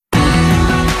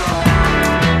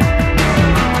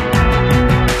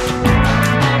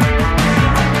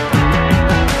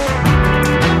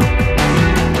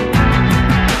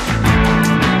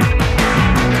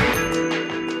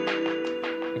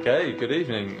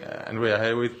and we are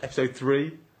here with episode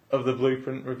 3 of the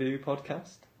Blueprint Review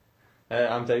podcast.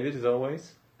 I'm David, as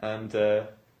always, and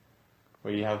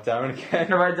we have Darren again.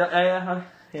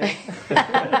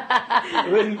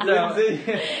 Lindsay.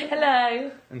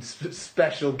 Hello. And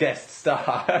special guest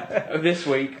star this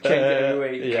week, change it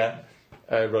every week. Yeah,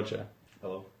 Roger.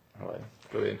 Hello. Hello.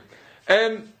 Brilliant.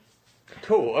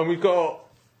 Cool, and we've got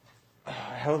a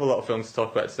hell of a lot of films to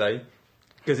talk about today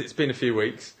because it's been a few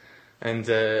weeks, and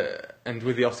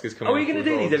with the Oscars coming, are we going to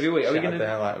do these every week? Are we going to the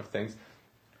hell out of things?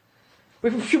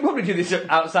 We should probably do this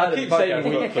outside of the podcast.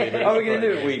 Weekly, are we going to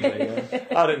do it weekly?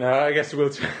 Yeah. I don't know. I guess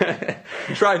we'll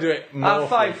try and do it more. Our 5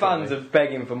 frequently. fans are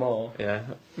begging for more. Yeah,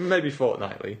 maybe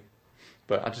fortnightly,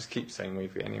 but I just keep saying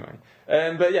weekly anyway.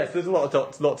 But yes, there's a lot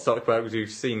to talk about because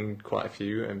we've seen quite a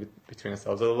few between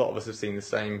ourselves. A lot of us have seen the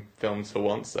same films for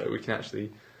once, so we can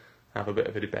actually have a bit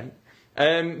of a debate.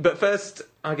 But first,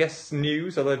 I guess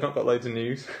news, although I've not got loads of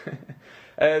news.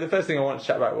 The first thing I wanted to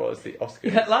chat about was the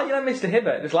Oscars. Yeah, like Mr.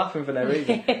 Hibbert, just laughing for no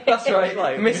reason. That's right,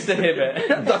 like Mr. Hibbert.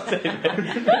 Not David.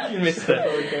 Mr.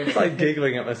 It's like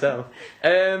giggling at myself.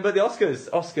 But the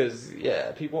Oscars,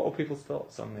 yeah. What were people's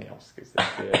thoughts on the Oscars this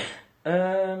year?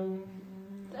 The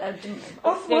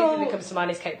only thing that comes to mind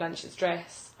is Kate Blanchett's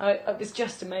dress. It was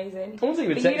just amazing. I wasn't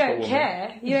even but a you sexual don't woman.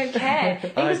 care. You don't care.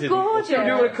 It I was didn't. gorgeous. You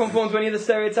don't want to conform to any of the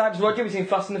stereotypes. Roger, have you seen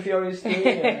Fast and the Furious 3?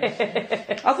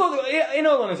 Yeah. I thought, in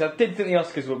all honesty, I did think the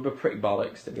Oscars were pretty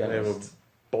bollocks, to be They were honest.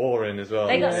 boring as well.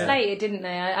 They got yeah. slated, didn't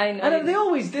they? I know, they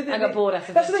always did. I got bored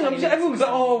after That's the the thing. 20 Everyone was like,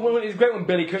 minutes. "Oh, well, it was great when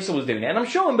Billy Crystal was doing it," and I'm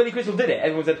sure when Billy Crystal did it,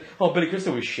 everyone said, "Oh, Billy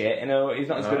Crystal was shit. You know, he's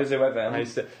not as good as whoever."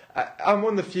 I'm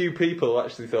one of the few people who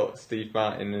actually thought Steve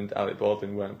Martin and Alec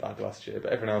Baldwin weren't bad last year,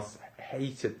 but everyone else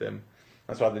hated them.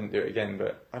 That's why I didn't do it again.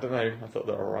 But I don't know. I thought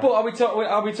they were alright. But are we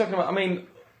talking about? I mean,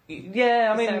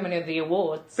 yeah, I mean, so many of the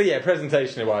awards. But yeah,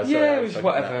 presentation-wise, yeah, it was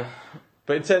whatever.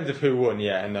 But in terms of who won,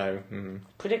 yeah, no.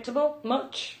 Predictable?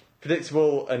 Much?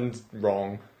 Predictable and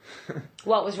wrong.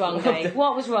 What was wrong, Dave?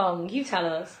 What was wrong? You tell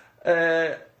us.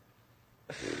 Where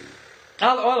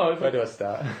do I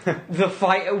start? The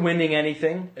Fighter winning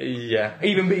anything, Yeah.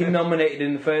 even being nominated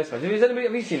in the first place. Have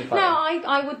you seen The Fighter? No,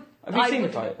 I would... Have you seen The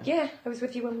Fighter? Yeah, I was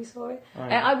with you when we saw it. Oh,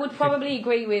 yeah. I would probably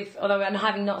agree with, although and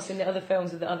having not seen the other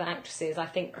films with the other actresses, I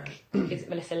think is it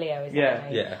Melissa Leo? Is that her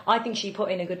name? Yeah. I think she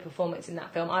put in a good performance in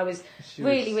that film. I was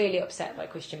really upset by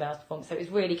Christian Bale's performance. So it was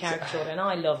really caricatured, and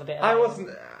I love a bit. I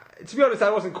wasn't. To be honest, I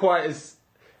wasn't quite as.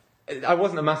 I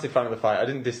wasn't a massive fan of The Fighter. I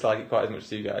didn't dislike it quite as much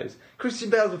as you guys.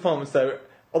 Christian Bale's performance, though,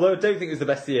 although I don't think it was the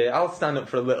best of the year, I'll stand up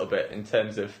for a little bit in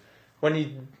terms of when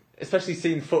you. Especially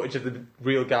seeing footage of the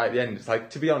real guy at the end, it's like,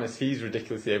 to be honest, he's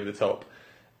ridiculously over the top.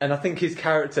 And I think his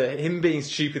character, him being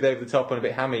stupid over the top and a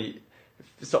bit hammy,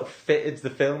 sort of fitted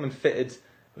the film and fitted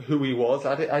who he was.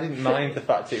 I didn't mind the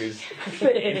fact it was...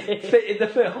 fitted the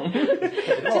film.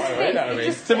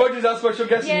 So Roger's our special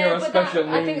guest and you're a special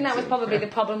I think that was probably the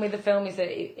problem with the film is that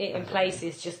it in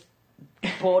places just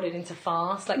bordered into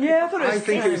farce. Like, yeah, I thought I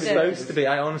think it was supposed to be.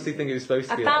 I honestly think it was supposed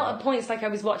to be. I felt at points like I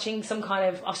was watching some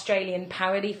kind of Australian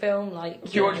parody film. Like,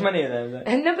 do you watch many of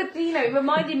them? No, but it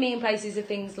reminded me in places of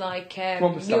things like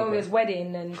Muriel's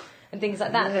Wedding and things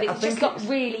like that. Yeah, but it just got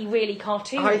really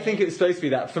cartoony. I think it was supposed to be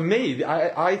that. For me,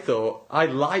 I thought I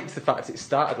liked the fact it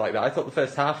started like that. I thought the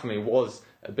first half for me was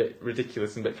a bit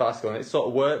ridiculous and a bit farcical, and it sort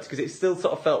of worked because it still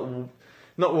sort of felt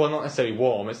not necessarily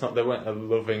warm. It's not they weren't a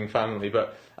loving family,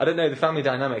 but I don't know, the family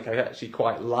dynamic I actually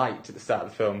quite liked at the start of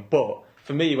the film. But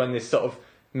for me, when this sort of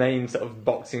main sort of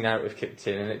boxing narrative kicked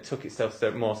in and it took itself so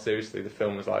more seriously, the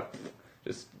film was like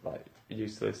just like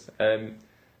useless.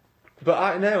 But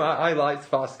I liked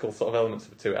farcical sort of elements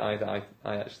to it.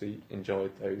 I actually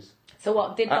enjoyed those. So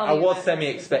what did I was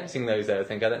semi-expecting those though, I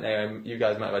think. I don't know, you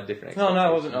guys might have had different expectations. No, I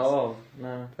wasn't at all.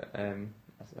 No. But, I don't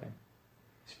know.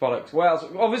 It's bollocks. Well,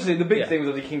 obviously the big thing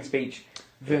was the King's Speech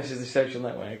versus the Social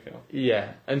Network.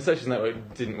 Yeah, and Social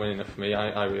Network didn't win enough for me.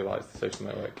 I realised the Social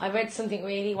Network. I read something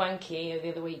really wanky the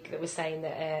other week that was saying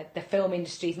that the film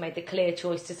industry's made the clear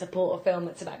choice to support a film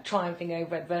that's about triumphing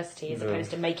over adversity as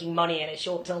opposed to making money in a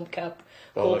short-term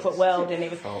corporate world. And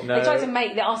it was they tried to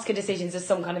make the Oscar decisions as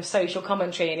some kind of social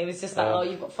commentary, and it was just like,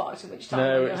 you've got far too much time.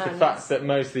 No, on your it's hands. the fact that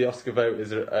most of the Oscar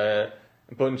voters are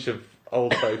a bunch of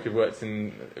old folk who've worked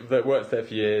there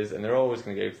for years, and they're always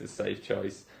going to go for the safe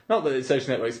choice. Not that the Social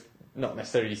Network's not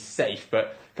necessarily safe,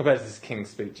 but compared to this King's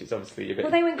Speech, it's obviously a bit.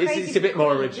 Well, they went crazy it's a bit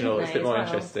more Queen, original. didn't It's a bit they, more as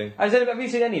well? interesting. Have you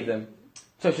seen any of them?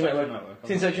 Social Social Network.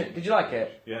 Network. Did you like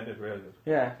it? Yeah, I did, really good.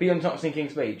 Yeah. But you've not seen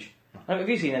King's Speech? Have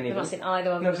you seen any I've of not them? seen either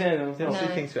of them. Never seen any of them. Didn't No.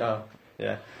 see King's Speech. Oh,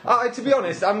 yeah. To be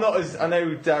honest, I'm not as. I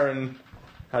know Darren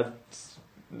had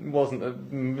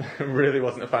really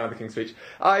wasn't a fan of the King's Speech.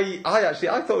 I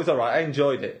thought it was alright. I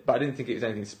enjoyed it, but I didn't think it was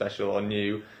anything special or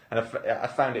new. And I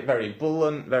found it very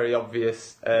blunt, very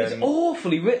obvious. It's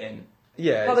awfully written.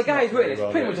 Yeah. Well, the guy's written. It's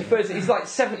well pretty much the first. He's like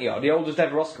 70 odd, the oldest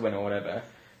ever Oscar winner or whatever.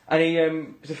 And he,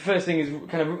 the first thing is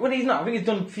kind of. Well, he's not. I think he's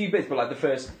done a few bits, but like the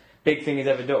first big thing he's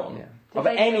ever done. Yeah. Of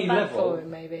Did they any feel bad level. for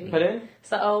him, maybe? Pardon?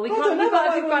 It's like, oh, we've don't know, got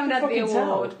to I give Grandad the fucking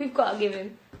tell. award. We've got to give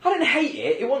him. I didn't hate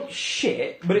it. It wasn't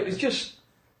shit, but it was just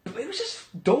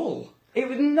dull. It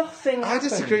was nothing. I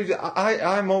disagree.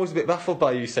 I'm always a bit baffled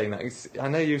by you saying that. I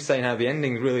know you were saying how the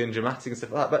ending's really undramatic and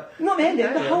stuff like that, but Not the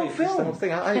ending, the whole just the film. whole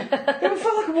thing. It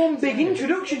felt like one big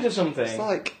introduction to something. It's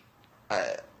like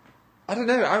I don't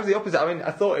know. I was the opposite. I mean,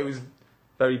 I thought it was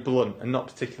very blunt and not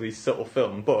particularly subtle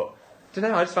film, but I don't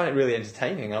know. I just found it really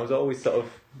entertaining. I was always sort of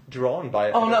drawn by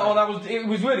it. Oh no, it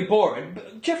was really boring.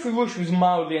 But Jeffrey Rush was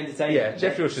mildly entertaining. Yeah,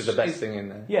 Jeffrey Rush is the best thing in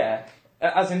there. Yeah,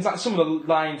 as in like, some of the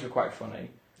lines were quite funny.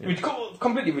 Yeah. Which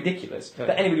completely ridiculous Yeah.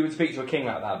 that anybody would speak to a king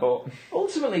like that. But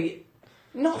ultimately,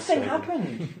 nothing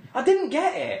happened. I didn't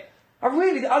get it. At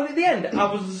the end,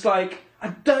 I was just like, I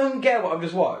don't get what I've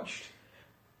just watched.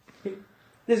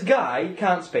 This guy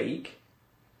can't speak.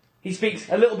 He speaks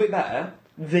a little bit better.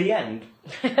 The end.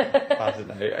 I don't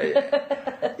know.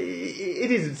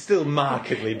 It is still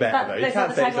markedly better, though. You Is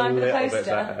can't that say it's a the tagline for the little bit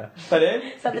poster? better. Pardon?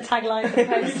 Is that the tagline of the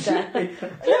poster?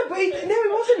 No, but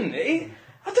it wasn't.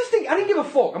 I just think I didn't give a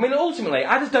fuck. I mean, ultimately,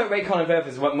 I just don't rate Colin Firth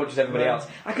as much as everybody No. else.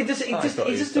 I could just, I thought he's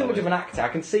he just was too much solid. of an actor. I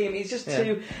can see him. He's just Yeah.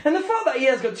 too. And the fact that he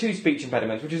has got 2 speech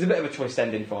impediments, which is a bit of a twist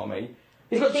ending for me.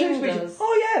 He's got 2 speech. Fingers.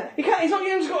 Oh yeah, he can't. He's not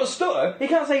even just got a stutter. He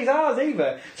can't say his R's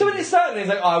either. So when it started, he's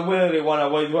like, oh, "I really want to,"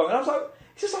 and I was like,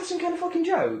 "It's just like some kind of fucking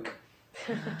joke."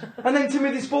 And then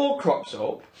Timothy Spall crops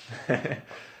up.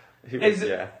 He was, Is-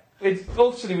 yeah. It's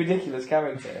utterly ridiculous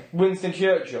character. Winston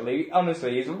Churchill,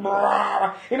 honestly, he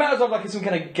might as well have like some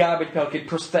kind of garbage pail kid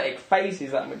prosthetic face.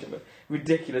 He's that much of a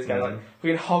ridiculous guy. Like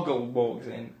fucking Hoggle walks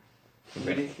in.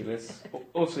 Ridiculous.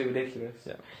 Utterly ridiculous.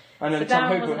 Yeah. And then So Tom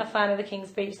Darren Hooper. wasn't a fan of the King's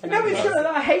Speech then? No, it's not that.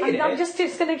 I hated I'm it. just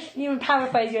going to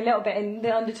paraphrase you a little bit in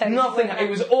the undertone. Nothing. It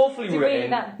was awfully Is it really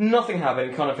written. that- Nothing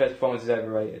happened. Conor Firth's performance is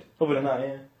overrated. Other than that,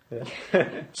 yeah.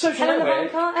 Social Helena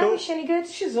Network. Bonham Carter, is she any good?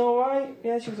 She's alright.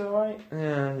 Yeah, she was alright.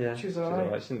 Yeah. She was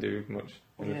alright. She didn't do much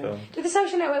in the Yeah. film. Did the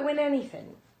Social Network win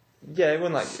anything? Yeah, it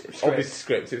won like Script. obvious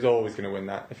script. It was always going to win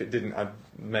that. If it didn't,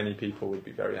 many people would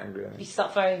be very angry. I You think.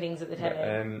 start throwing things at the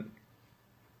telly.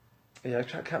 Yeah, I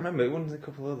can't remember. It won a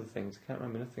couple of other things. I can't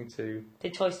remember nothing to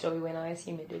Did Toy Story win? I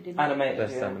assume it did, didn't it? Animated.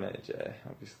 best Yeah. animated. Yeah,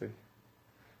 obviously.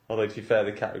 Although to be fair,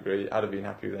 the category, I'd have been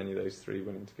happy with any of those 3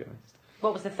 winning. To be honest.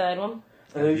 What was the third one?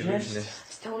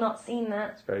 Illusionist. Still not seen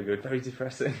that. It's very good. Very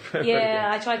depressing. Very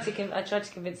Yeah, good. I tried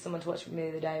to convince someone to watch it with me the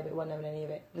other day, but it wasn't having any of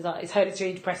it. It was like, it's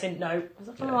hereditary, depressing. No. I was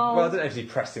like, Yeah. oh. Well, I don't know if it's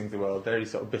depressing to the world. Very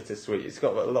sort of bittersweet. It's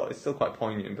got a lot. It's still quite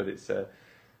poignant, but it's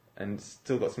and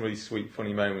still got some really sweet,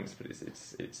 funny moments. But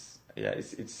it's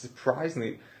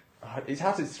surprisingly. It's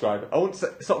hard to describe. I won't say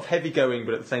sort of heavy going,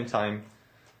 but at the same time,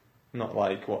 not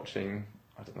like watching.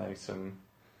 I don't know, some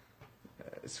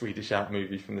Swedish art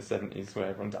movie from the 70s where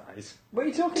everyone dies. What are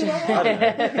you talking about?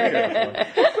 I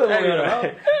don't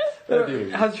know.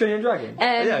 Anyway. How's Train Your Dragon?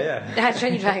 Yeah. How to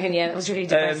Train Your Dragon, yeah, that was really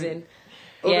depressing.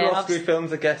 Other Yeah, Oscar I've-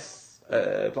 films, I guess.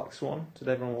 Black Swan. Did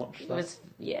everyone watch It that? was,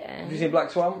 yeah. Have you seen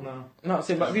Black Swan? No. Not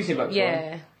seen Black. Have you seen Black Swan?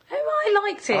 Yeah. Oh, I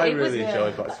liked it. I it really was,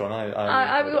 enjoyed Black Swan.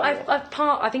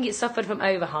 I think it suffered from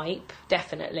overhype,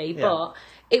 definitely, Yeah. but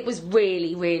it was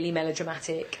really, really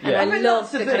melodramatic, and Yeah. I, I mean, loved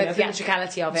that's the the thing, kind I of think-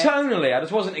 theatricality of it. Tonally, I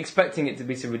just wasn't expecting it to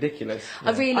be so ridiculous.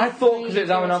 I really, I thought because it was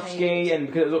really Aronofsky and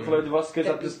because it was up for loads of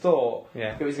Oscars, I just thought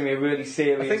Yeah. it was going to be a really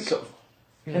serious I think- sort of.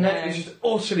 And then it was just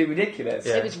utterly ridiculous.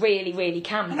 Yeah. It was really, really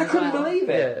camp. And I as couldn't well. believe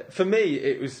it. Yeah, for me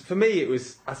it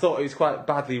was. I thought it was quite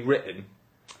badly written.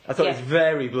 I thought it was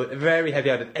Yeah. very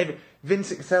heavy-handed.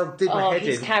 Vincent Cassel did my head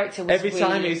his in. character was Every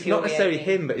time really it's not necessarily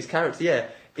infuriating. him, but his character. Yeah,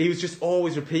 he was just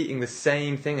always repeating the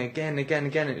same thing again. It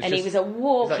And was he just, was a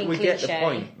walking it's like, we cliche. get the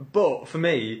point. But for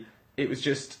me, it was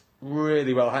just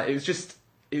really well. It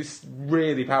was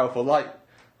really powerful. Like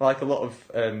a lot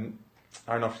of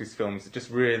Aronofsky's films, it's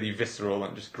just really visceral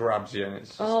and just grabs you, and it's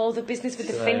just, Oh, the business with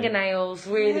the So- fingernails,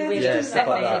 really, Yeah, really yeah, just stuff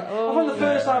like upsetting. that. Oh. I found the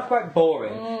first Yeah. half quite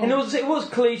boring, and it was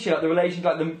cliche, like the relation,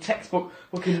 like the textbook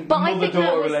looking But I think that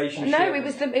mother-daughter was, relationship. no, it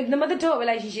was the mother-daughter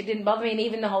relationship didn't bother me, and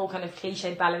even the whole kind of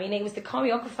cliche ballerina. It was the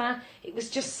choreographer. It was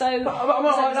just so. But I'm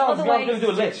so there's other going to ways do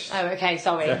a list. Oh, okay,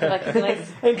 sorry.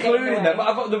 Including that, but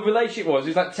I thought the relationship was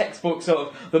like textbook sort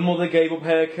of the mother gave up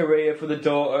her career for the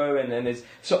daughter, and then there's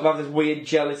sort of have this weird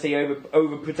jealousy over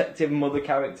overprotective mother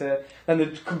character, and the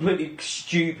completely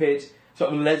stupid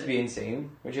sort of lesbian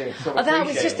scene, which I sort of that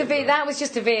was just appreciated. that was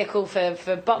just a vehicle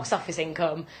for box office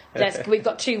income. We've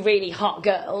got two really hot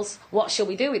girls. What shall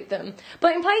we do with them?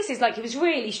 But in places like it was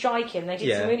really striking. They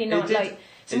did some really nice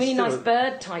nice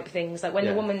bird type things. Like when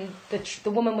the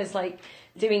woman was like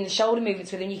doing the shoulder movements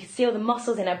with her, and you could see all the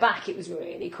muscles in her back. It was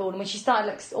really cool. And when she started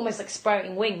like almost like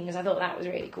sprouting wings, I thought that was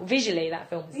really cool. Visually, that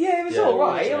film was it was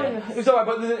alright. It was alright,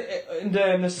 but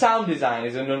the sound design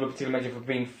is another particular measure for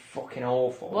being fucking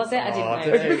awful. Was it? I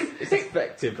didn't know. It's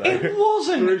effective though. It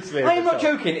wasn't. Brutally I am not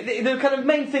joking. The kind of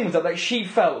main thing was that like she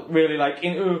felt really like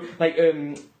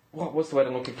what's the word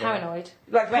I'm looking for? Paranoid.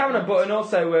 Like paranoid, but and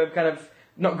also kind of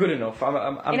not good enough.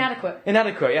 I'm Inadequate.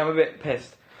 Inadequate. Yeah, I'm a bit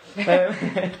pissed.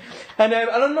 And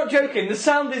I'm not joking. The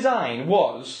sound design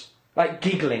was like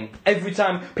giggling every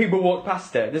time people walked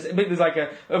past her. There's like a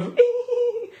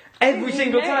every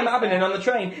single time happening on the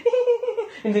train.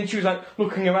 And then she was like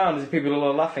looking around as if people were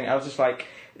all laughing. I was just like,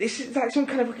 this is like some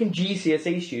kind of fucking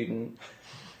GCSE student.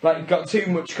 Like got too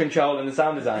much control in the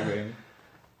sound design room.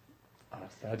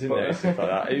 I didn't know stuff like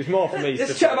that. It was more for me.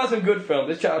 Let's chat about some good films.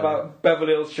 Let's chat about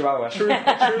Beverly Hills Chihuahua. True Grit,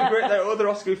 there are other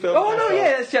Oscar films. Oh no,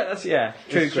 yeah, let's chat.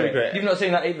 True Grit. You've not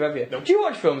seen that either, have you? Nope. Do you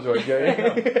watch films, Roy? Joey?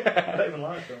 I don't even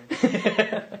like films.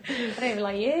 I don't even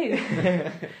like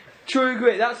you. True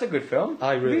Grit, that's a good film.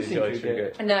 I really Have you seen enjoyed True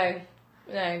Grit.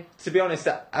 No. To be honest,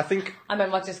 I think I'm in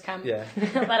Rogers camp. Yeah.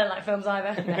 I don't like films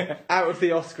either. No. out of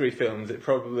the Oscar films, it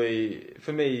probably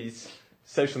for me,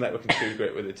 Social Network and True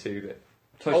Grit were the two that.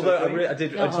 Although I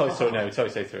did Toy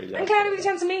Story 3, yeah. And Cloudy with a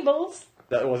Chance of Meatballs.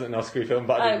 That wasn't an Oscar film,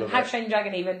 but I did love How it. to Train Your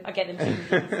Dragon even. I get them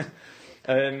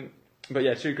too. But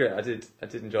yeah, True Grit, I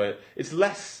did enjoy it. It's a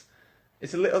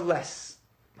little less.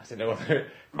 I don't know whether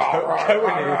Cohen-y, if you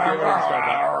want to describe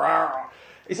that.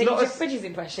 It's So not you just as Bridges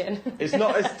impression. it's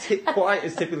not as quite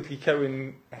as typically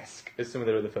Cohen-esque as some of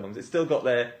their other films. It's still got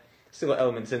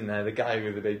elements in there. The guy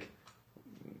with the big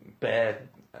bear.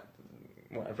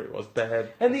 Whatever it was,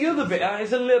 bear. And the other bit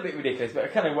is a little bit ridiculous,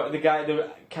 but kind of the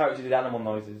character did animal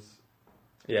noises.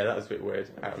 Yeah, that was a bit weird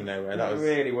out of nowhere. That was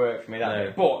really worked for me.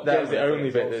 no, but that was the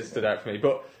only bit that stood out for me.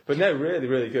 But no, really,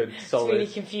 really good, solid. It's really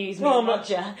confused me,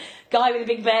 Roger. Guy with a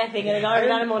big bear thing and a guy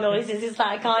with animal noises. It's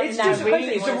like I can't It's now just really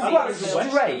it's want to see this film.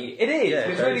 straight. It is. Yeah,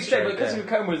 It's very really straight. But straight, because yeah.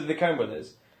 of the Coen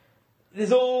Brothers,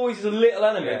 there's always a little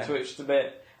element to which it's a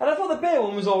bit. And I thought the bear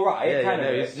one was all right.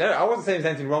 No, I wasn't saying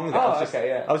there's anything wrong with it.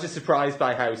 I was just surprised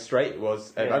by how straight it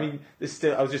was. I mean,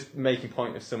 I was just making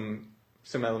point of some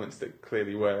elements that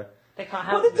clearly were. They can't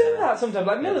Well, help they do that sometimes.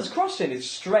 Like Miller's Crossing is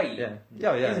straight.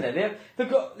 Yeah. Isn't it?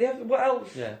 They have what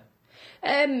else? Yeah.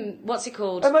 What's it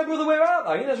called? And My Brother Where Art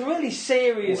Thou? You know, it's a really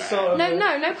serious sort of.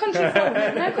 No country for old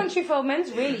men. No country for old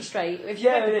men's really straight. If you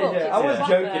Yeah, read the book, yeah. it's I was like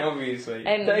joking, that. obviously.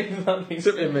 It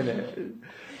took me a minute.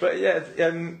 But yeah,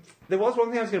 there was one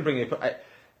thing I was going to bring up.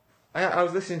 I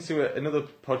was listening to another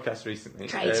podcast recently.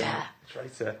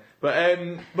 Traitor.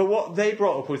 But what they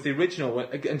brought up was the original one.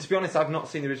 And to be honest, I've not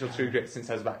seen the original True Grit since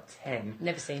I was about 10.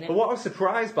 Never seen it. But what I was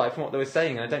surprised by from what they were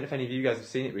saying, and I don't know if any of you guys have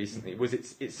seen it recently, was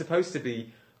it's supposed to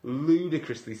be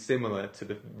ludicrously similar to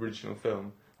the original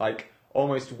film. Like,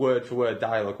 almost word for word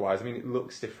dialogue-wise. I mean, it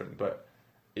looks different, but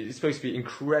it's supposed to be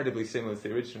incredibly similar to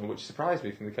the original, which surprised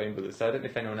me from the Coen Brothers. So I don't know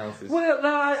if anyone else is. Well,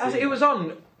 no, it was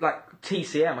on like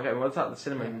TCM. I can't remember what's that, the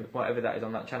cinema, whatever that is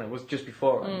on that channel. It was just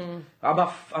before.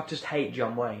 I just hate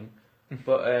John Wayne,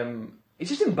 but it's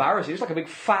just embarrassing. It's like a big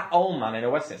fat old man in a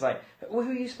western. It's like, well,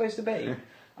 who are you supposed to be?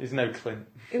 There's no Clint.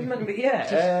 It was meant to be,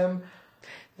 yeah.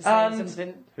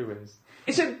 Something. Who is?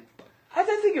 I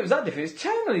don't think it was that different. It's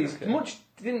tonally much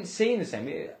didn't seem the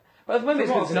same. But maybe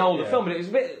it's an older film, but it was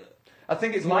a bit. I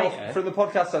think it's lighter. more from the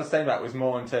podcast I was saying about. It was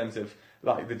more in terms of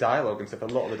like the dialogue and stuff. A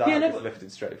lot of the dialogue is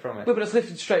lifted straight from it. But it's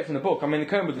lifted straight from the book. I mean, the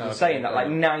Coen Brothers were saying that like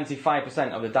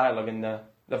 95% of the dialogue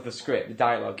of the script, the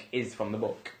dialogue is from the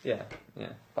book. Yeah.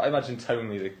 But I imagine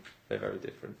tonally they're very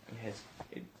different. Yes.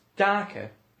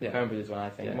 Darker. The Coen Brothers one,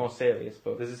 I think, more serious.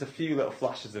 But there's just a few little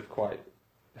flashes of quite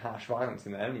harsh violence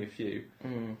in there. Only a few.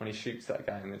 When he shoots that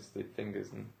guy and there's the fingers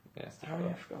and stuff like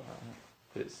that. I forgot about that.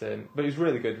 But it was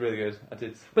really good, really good. I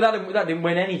did. But that didn't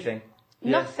win anything.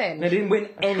 Nothing. They didn't win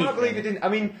anything. I can't believe it didn't. I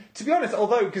mean, to be honest,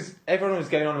 although because everyone was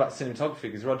going on about cinematography,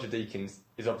 because Roger Deakins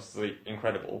is obviously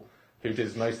incredible, who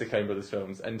does most of the Coen Brothers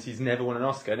films, and he's never won an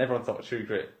Oscar, and everyone thought True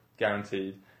Grit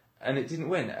guaranteed, and it didn't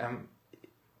win. I'm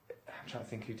trying to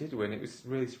think who did win. It was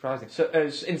really surprising. So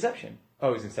it's Inception. Oh,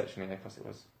 it was Inception. Yeah, of course it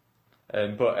was.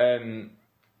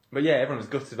 But yeah, everyone was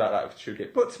gutted about that with True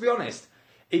Grit. But to be honest,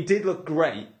 it did look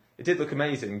great. It did look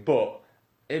amazing, but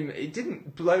it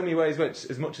didn't blow me away as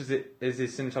much as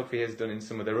his cinematography has done in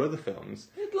some of their other films.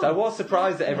 So I was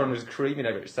surprised that everyone was creaming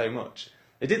over it so much.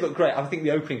 It did look great. I think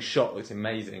the opening shot looked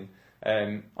amazing.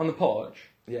 On the porch.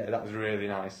 Yeah, that was really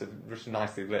nice. Just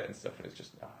nicely lit and stuff, and it's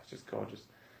just gorgeous.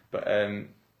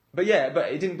 But yeah,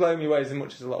 but it didn't blow me away as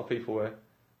much as a lot of people were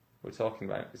talking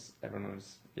about. Because everyone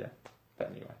was But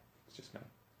anyway, it's just me.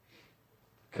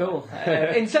 Cool.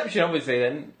 Inception, obviously.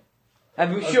 Then,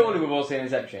 and surely we've all seen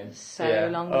Inception. So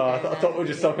long ago. I thought we were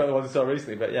just talking about the ones I saw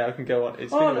recently, but yeah, I can go on.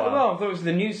 It's been a while. Well, I thought it was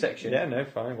the news section. Yeah, no,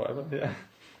 fine, whatever.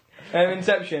 Yeah.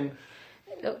 Inception.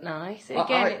 It looked nice.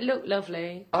 Again, it looked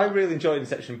lovely. I really enjoyed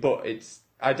Inception, but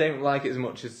I don't like it as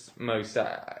much as most.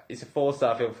 It's a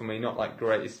 4-star film for me, not like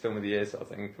greatest film of the year sort of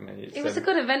thing for me. It was a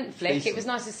good event flick. decent. It was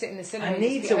nice to sit in the cinema. I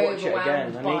need to watch it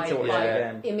again.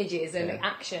 By images and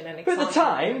action and But excitement. at the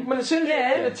time,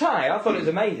 at the time, I thought it was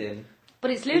amazing. But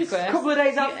it's ludicrous. A couple of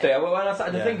days after, when I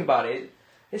started to think about it,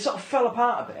 it sort of fell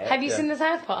apart a bit. Have you seen the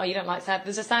South Park? Oh, you don't like South.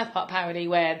 There's a South Park parody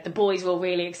where the boys were all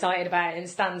really excited about it, and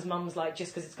Stan's mum's like,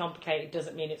 just because it's complicated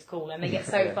doesn't mean it's cool. And they get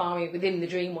so far within the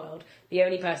dream world, the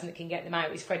only person that can get them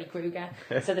out is Freddy Krueger.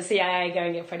 So the CIA go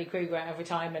and get Freddy Krueger out of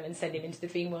retirement and send him into the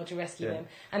dream world to rescue them.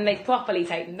 And they properly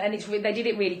take them, and they did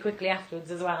it really quickly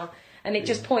afterwards as well. And it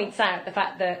just points out the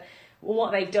fact that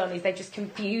what they've done is they've just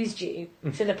confused you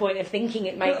to the point of thinking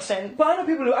it makes sense. But I know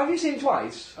people who... Have you seen it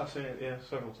twice? I've seen it,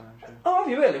 several times. Yeah. Oh, have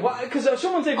you really? Because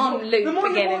someone said... On loop the more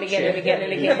you again and watch again it- and again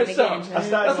and again and Yeah, so- again. I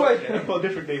started That's why- watching it, I put a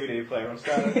different DVD player on,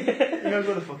 started. Who knows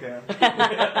where the fuck I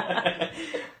am?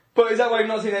 But is that why you've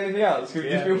not seen anything else? You've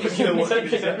just been watching Still watching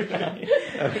Inception.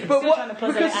 Still But trying to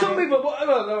puzzle because it some out.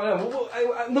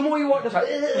 people... the more you watch, it's like...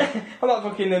 I'm like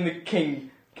fucking the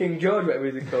King George, whatever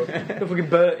he's called. The fucking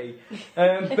Bertie.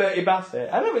 Bertie Bassett.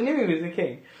 I never knew he was the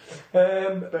king.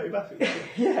 Bertie Bassett.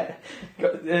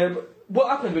 Yeah. What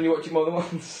happens when you watch it more than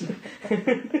once?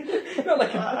 Not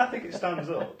like I think it stands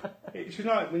up. It's just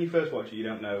like when you first watch it, you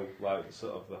don't know like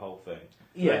sort of the whole thing.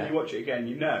 Yeah. When you watch it again,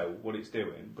 you know what it's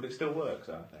doing, but it still works.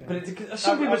 I think. But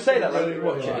some people say that when you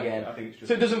watch it like again. I think it's just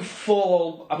So it doesn't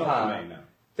fall not apart. for me, no.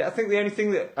 Yeah, I think the only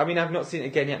thing that I've not seen it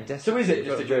again yet. I'm desperate So is it to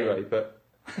just see a dream? Blu-ray, but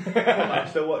I'm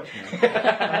still watching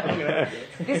it.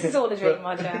 This is all a dream,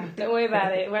 my jam. Don't worry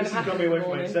about it. It won't This has happen got me in the away from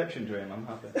my morning. Inception dream. I'm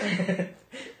happy.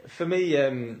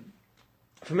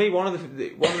 for me, one of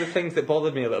the things that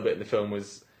bothered me a little bit in the film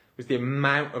was the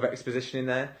amount of exposition in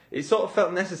there. It sort of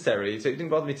felt necessary, so it didn't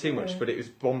bother me too much. But it was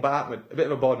bombardment, a bit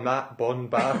of a bombardment.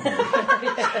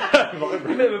 A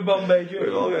bit of a Bombay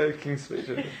joke. King's Speech.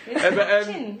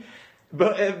 Inception.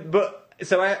 But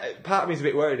so part of me is a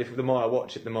bit worried if the more I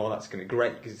watch it, the more that's going to be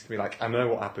great because it's going to be like, I know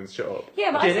what happens. Shut up.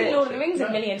 Yeah, but I've seen Lord of the Rings a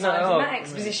million times, No. and that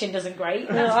exposition doesn't great.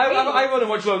 No, That's I great. only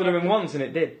watched Lord of the Rings once and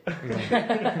it did.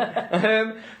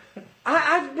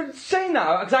 I've been saying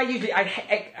that because I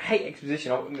hate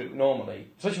exposition normally,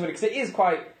 especially because it is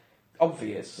quite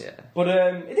obvious. Yeah. But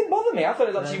it didn't bother me. I thought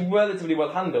it was actually relatively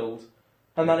well handled,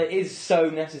 and that it is so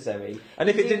necessary. And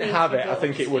if it didn't Really have it, I difficult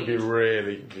think it would be to-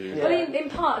 really confusing. Yeah. But in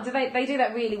part, they do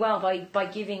that really well by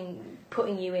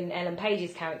putting you in Ellen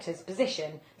Page's character's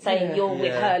position, saying you're with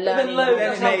Yeah. her But then learning. loads all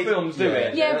that's this. how made- films do yeah.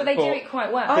 it. Yeah, but they do it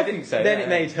quite well. I think so. Then yeah. it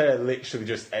made her literally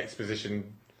just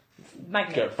exposition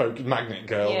Magnet. magnet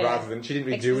girl Yeah. rather than she didn't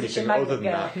really do Exposition anything other than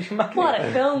magnet that. What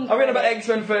a film! I read about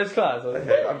X-Men First Class.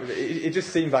 It just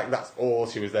seemed like that's all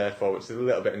she was there for, which is a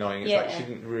little bit annoying. It's like Yeah. she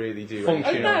didn't really do Function.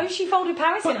 Oh anything. no, she folded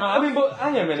Paris in half. I mean, but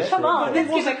hang on a minute. Come on, let's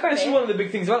give her credit. This is one of the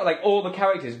big things about it. Like all the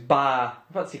characters, bar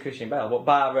I can't see Christian Bale, but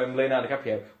bar Leonardo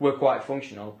DiCaprio were quite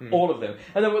functional. All of them.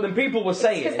 And then people were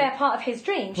saying. because they're part of his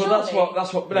dream. Well, surely.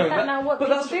 that's what. Is that now what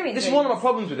people's this dreams is one of is? my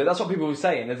problems with it. That's what people were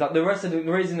saying. Is that the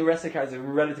reason the rest of the characters are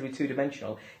relatively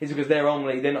two-dimensional is because they're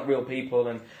not real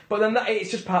people. But then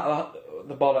it's just part of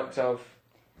the bollocks of.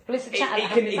 Well, it's a It chat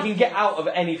that can happens get afterwards. out of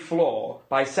any flaw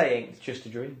by saying it's just a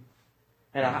dream,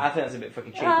 and I think that's a bit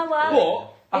fucking cheap. Oh,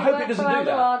 well, but I hope it worked doesn't for do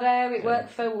that. Eldorado, it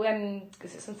worked for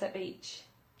is it Sunset Beach?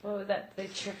 What was that? The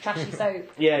trashy soap.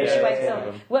 Yeah, Where yeah, she yeah, wakes yeah.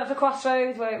 up. Worked for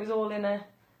Crossroads, where it was all in a.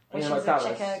 When Yeah, she was like a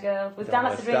Dallas. checkout girl. Was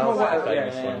Dallas a dream? Dallas as is well? the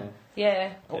famous Yeah, one.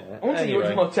 Yeah. I want to Anyway.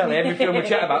 watch more telly. Every film we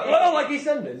chat about. Oh, like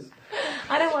EastEnders.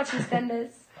 I don't watch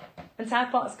EastEnders. And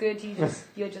South Park's good.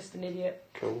 You're just an idiot.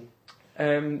 Cool.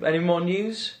 Any more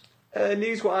news?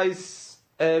 News-wise,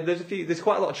 there's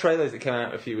quite a lot of trailers that came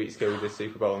out a few weeks ago with the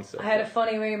Super Bowl and stuff. I heard a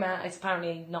funny rumour. It's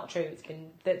apparently not true. It's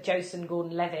been that Joseph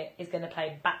Gordon-Levitt is going to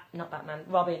play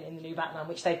Robin in the new Batman,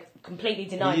 which they completely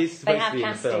denied. He is They supposed have to be in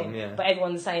the cast film, him, yeah. but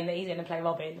everyone's saying that he's going to play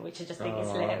Robin, which I just think is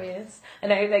Oh. hilarious.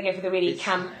 And I hope they go for the really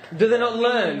camp. Do they not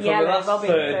learn from the Yellow last Robin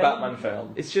third film. Batman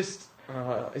film? It's just,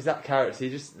 Is that character?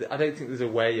 I don't think there's a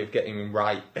way of getting him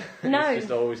right. No. It's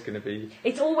just always going to be.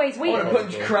 It's always I weird.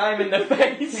 want to punch crime in the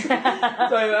face. So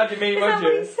how do you mean, Is that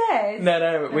what he Roger? says?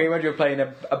 No. We were playing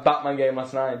a Batman game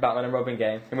last night, Batman and Robin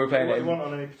game, and we were playing What it. you want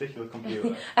on any particular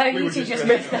computer? Oh, We you were two just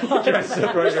dressed missed up. that.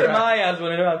 Just in my hands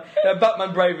running around.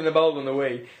 Batman Brave and the Bold on the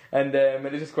Wii, and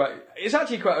it's just quite. It's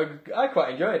actually quite. I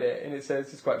quite enjoyed it, and it's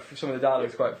just quite. Some of the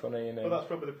dialogue's quite funny, and. Well, that's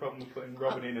probably the problem with putting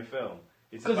Robin in a film.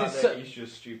 It's the 'Cause fact it's that so- he's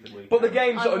just stupidly. But the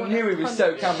game I sort of wanna knew he was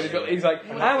so punch- campy. He's like,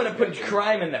 I want to punch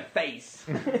crime in the face.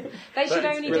 They should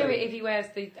That's only brilliant. do it if he wears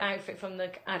the outfit from the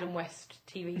Adam West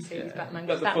TV series Batman.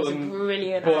 Got 'Cause the that was a full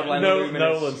brilliant. borderline- outfit.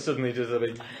 Nolan suddenly does a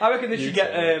big. I reckon they should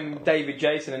get YouTube. David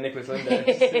Jason and Nicholas Linder.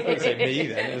 Don't say me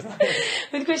then.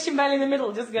 With Christian Bale in the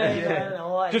middle, just going, I don't know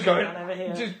what Just is going, on over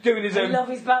here. just doing his I love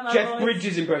his Batman Jeff voice.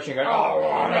 Bridges impression. Going,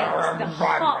 He's the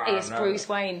hottest Bruce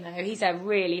Wayne, though. He's a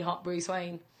really hot Bruce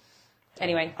Wayne.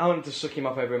 Anyway, I wanted to suck him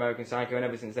off over American Psycho, and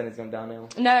ever since then it's gone downhill.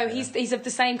 no, he's of the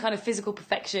same kind of physical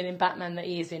perfection in Batman that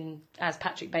he is in as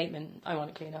Patrick Bateman.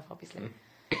 Ironically enough, obviously.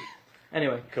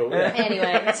 Anyway, Cool.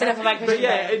 Anyway, that's enough about But Christian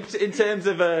yeah, Bale. in terms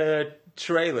of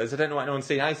trailers, I don't know what no one's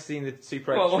seen. I've seen the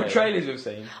Super 8 well, what trailer. trailers we've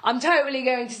seen? I'm totally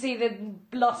going to see the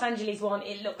Los Angeles one.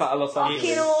 It looks Battle of Los fucking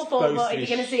Angeles. awful, Supposed but to be you're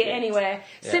going to see it shit. anywhere.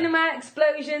 Yeah. Cinema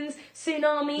explosions,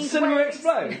 tsunamis. Cinema waves.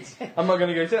 explodes. I'm not going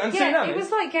to go to it. And Yeah, tsunamis. it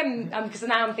was like because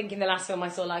now I'm thinking the last film I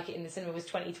saw like it in the cinema was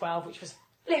 2012, which was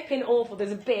flipping awful.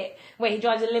 There's a bit where he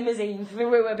drives a limousine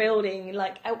through a building,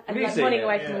 like and Have you like seen running it?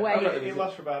 away Yeah, from a I wave. reckon it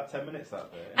lasts for about 10 minutes,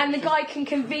 that bit. And the guy can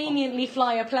conveniently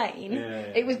fly a plane. Yeah.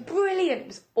 It was brilliant. It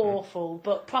was awful,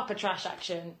 but proper trash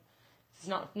action. It's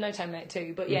no Terminator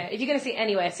 2, but yeah, if you're going to see it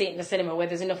anywhere, see it in the cinema where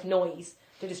there's enough noise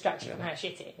to distract you from how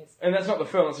shit it is. And that's not the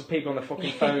film, that's just people on their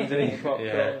fucking phones and eating popcorn.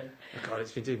 Yeah. Oh God,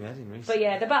 it's been doing me head in recently. But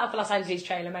yeah, the Battle for Los Angeles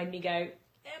trailer made me go,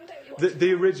 yeah, I don't really want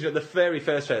The original, the very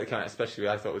first trailer that came out, especially,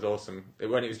 I thought was awesome.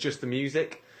 When it was just the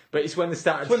music, but it's when they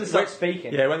started. It's when they start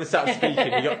speaking. Yeah, when they started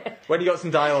speaking, when you got some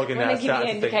dialogue in When there, they give you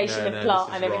I the started to think, indication no, of no, plot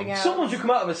this and is everything wrong. else. Someone should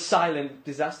come out of a silent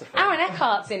disaster film. Aaron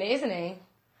Eckhart's in it, isn't he?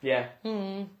 Yeah.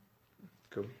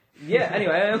 Cool. Yeah,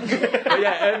 anyway. But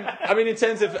yeah, I mean, in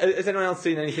terms of, has anyone else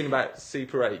seen anything about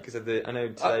Super 8? Because I know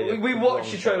today. we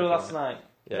watched the trailer last night.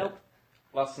 Yeah. Nope.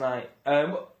 Last night.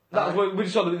 That was when we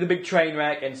just saw the big train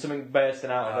wreck and something bursting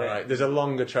out of it. Alright, there's a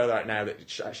longer trailer out now that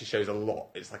actually shows a lot.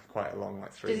 It's like quite a long,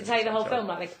 like 3 Does it tell you the whole film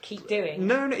like they keep doing?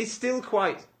 No, it's still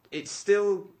quite. It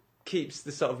still keeps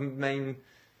the sort of main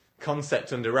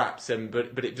concept under wraps,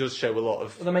 but it does show a lot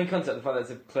of. Well, the main concept, the fact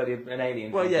that it's clearly an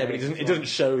alien. Well, yeah, but it doesn't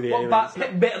show the What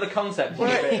aliens. bit of the concept?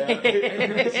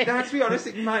 Now, to be honest,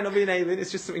 it might not be an alien.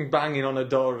 It's just something banging on a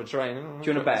door of a train. Do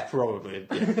you wanna bet? It's probably.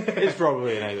 It's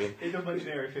probably an alien. It does mention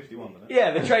Area 51, doesn't it?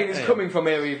 Yeah, the train is coming from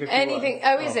Area 51. Anything?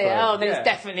 Oh, is it? right. Oh, then Yeah. it's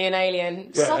definitely an alien.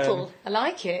 But, Subtle. I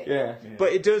like it. Yeah.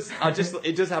 But it does.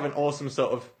 It does have an awesome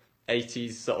sort of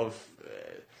 80s sort of.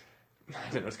 I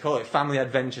don't know what to call it. Family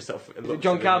adventure sort of. look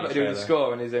John to the Carpenter new doing the trailer.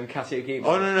 score and his Casio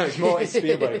keyboard. Oh no, it's more it's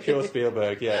Spielberg, pure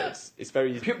Spielberg. Yeah, it's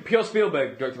very. Pure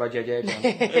Spielberg, directed by J.J.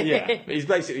 Abrams. Yeah, he's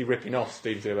basically ripping off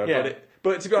Steven Spielberg. Yeah.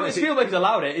 But to be Well, honest, Spielberg's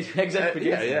allowed it. He's executive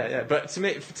producer. yeah. But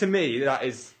to me, that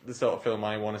is the sort of film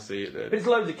I want to see at But the it's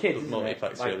loads of kids. Isn't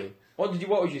multiplex. it? Like, Really,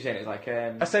 What was you saying? It's like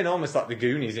I say almost like the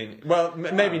Goonies in. Well,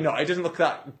 maybe not. It doesn't look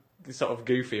that sort of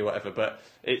goofy or whatever. But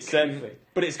it's Goofy.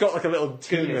 but it's got like a little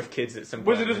team Goonies. of kids at some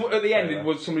Was point. it just at the end?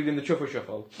 Was somebody doing the truffle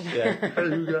shuffle? Yeah.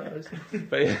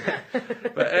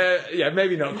 but yeah,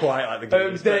 maybe not quite like the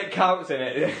Goonies. but- Dirk Coutts in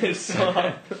it. It's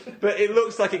so- But it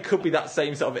looks like it could be that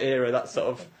same sort of era, that sort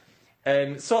of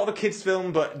a kids'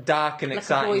 film, but dark and Like a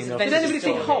exciting boys' enough. Did adventure anybody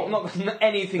see story. Hole? Not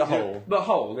anything. The to- Hole. The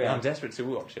Hole. Yeah. I'm desperate to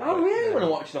watch it. I but, really yeah. want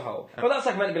to watch The Hole. Well, that's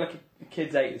like meant to be like a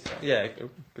kids' 80s film. Yeah,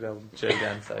 good old Joe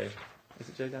Dante. Is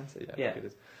it Joe Dante? Yeah. I think it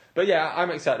is. But yeah, I'm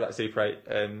excited about Super 8.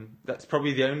 That's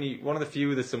probably one of the few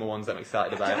of the summer ones I'm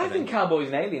excited about. I think Cowboys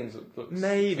and Aliens looks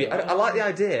maybe. I like the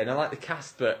idea and I like the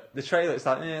cast, but the trailer, it's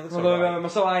like, it looks Although alright. I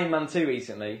saw Iron Man 2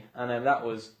 recently, and that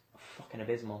was fucking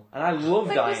abysmal. And I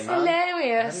loved It was Iron Man.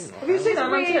 hilarious. Have you seen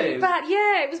Iron Man 2? Really bad.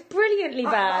 Yeah, it was brilliantly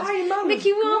bad. Iron Man was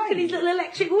Mickey Rourke great. and his little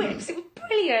electric whips. It was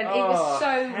brilliant. It Oh, was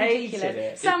so hated ridiculous.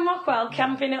 it. Sam Rockwell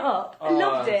camping it up. I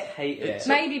loved it. Hated it.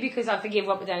 Maybe because I forgive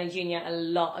Robert Downey Jr. a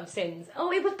lot of sins.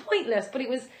 Oh, it was pointless, but it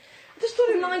was Just thought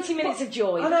it 90 minutes of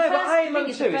joy. I know, The but first Iron Man thing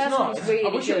 2, is the it's first not. one was really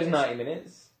I wish it was good. 90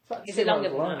 minutes. Is it longer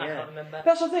than that? I can't remember.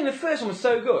 That's the thing, the first one was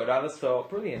so good, I just thought,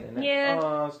 brilliant, isn't it? Yeah. Oh,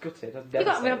 I was gutted. I was You got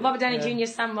devastated. Robert Downey Yeah. Jr.,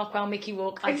 Sam Rockwell, Mickey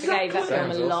Rourke. I Exactly. forgave that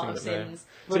film a Sounds lot awesome, of doesn't it? sins.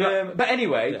 But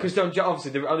anyway, Yeah. because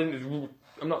obviously,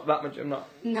 I'm not that much, I'm not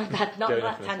Not that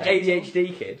tangent.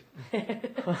 ADHD kid.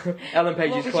 Ellen What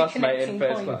Page's was your classmate in connecting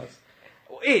first point? class.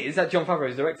 Is that John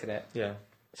Favreau's directing it? Yeah.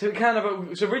 So it kind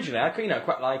of, so originally, I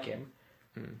quite like him.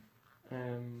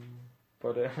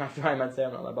 But I have to mind say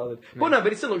I'm not that bothered. But no,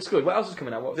 but it still looks good. What else is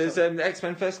coming out? There's the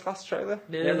X-Men First Class trailer.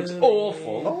 Yeah, it looks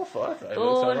awful. Awful, I thought it looks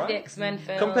Bored of alright. the X-Men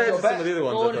films. Compared to some of the other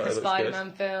ones, bored I of thought the it looks good.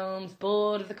 Spider-Man films.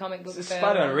 Bored of the comic book It's films. a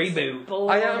Spider-Man reboot.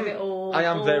 Bored of it all. I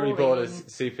am very bored boring. of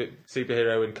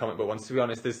superhero and comic book ones. To be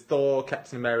honest, there's Thor,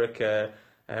 Captain America.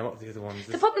 What are the other ones?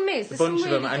 The problem is, there's bunch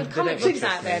some of them, really and good they comic don't books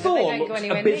look out there, interesting. but Thor they don't go looks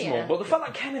anywhere abysmal, near. but the fact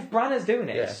that Kenneth Branagh's doing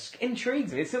it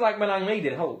intrigues me. It's like when Ang Lee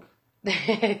did Hulk.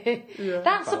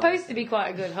 That's supposed to be quite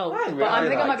a good Hulk, I but I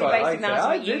think I might be quite basing liked that it. on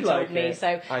I what you did told like me. it. So,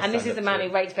 and this stand is the up man to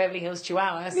who it. rates Beverly Hills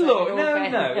Chihuahua. So Look, in all no,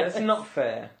 fairness- that's not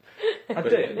fair. I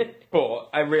do, but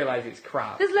I realise it's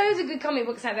crap. There's loads of good comic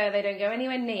books out there they don't go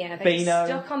anywhere near. They're Beano. just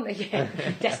stuck on the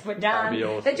Desperate Dan. That'd be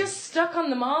awesome. They're just stuck on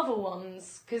the Marvel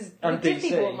ones because And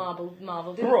Disney DC. bought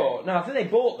Marvel, didn't Brought. No, I think they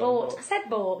bought them. they? Bought. I said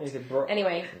bought. They said brought.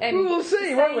 Anyway, We'll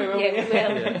see, won't we? Yeah, we will.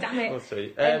 Yeah. Damn it. We'll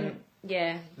see.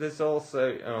 Yeah. There's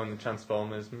also and the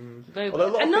Transformers. Very Although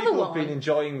a lot of Another people one. have been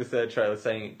enjoying the third trailer,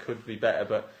 saying it could be better,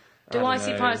 but Do I don't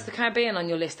see know. Pirates of the Caribbean on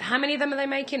your list? How many of them are they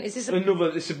making? Is this a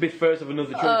This is the first of another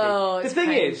trilogy. Oh, the it's thing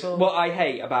painful. is, what I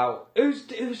hate about who's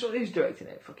directing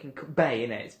it? Fucking Bay,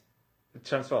 innit?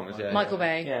 Transformers? Yeah. Michael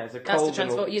Bay? Yeah, it's a That's the cold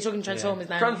Transformers. little- You're talking Transformers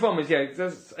now. Transformers, yeah.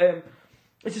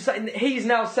 It's just like, he's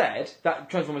now said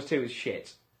that Transformers 2 is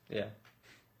shit. Yeah.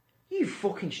 You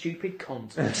fucking stupid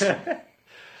cunt.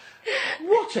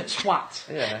 What a twat.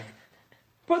 Yeah.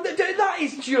 But that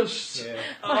is just... Yeah.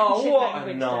 Oh, Fucking what a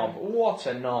language, knob. though. What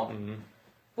a knob.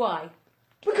 Why?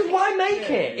 Because why make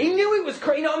it? He knew it was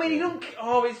crazy. You know what I mean? He don't...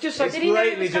 Oh, it's just like... It's Did he know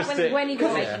it blatantly was crap just when he was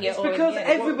yeah. making it? It's or because yeah.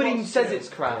 everybody What's- says it's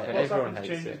crap. Yeah. What's Everyone happened to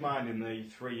hates change it. his mind in the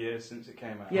 3 years since it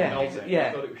came out? Yeah, Melting. yeah.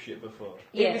 I thought it was shit before.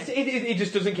 Yeah. It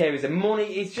just doesn't care. It's the money.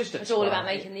 It's just a It's all twat. about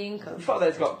making the income. The fact that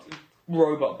it's got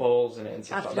robot balls in it and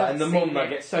stuff I've like not that, and the seen mum that it.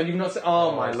 gets sewn. You've not seen.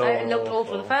 Oh my lord! It looked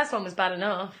awful. The first one was bad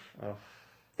enough.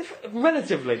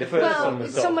 Relatively, the first one Well,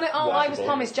 was. someone. Oh, I was watchable.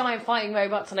 promised giant fighting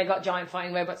robots, and I got giant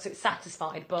fighting robots. So it's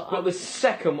satisfied, but But the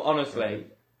second, honestly,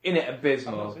 in it I've not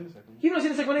abysmal. seen the second one. You've not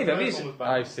seen the second one either, have The you? first one was bad.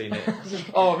 I've seen it.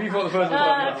 Oh, have you thought the first one?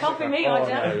 was copy me, Oh, I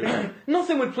don't. no.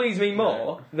 Nothing would please me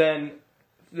more than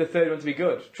the third one to be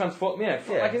good. Transform, Yeah.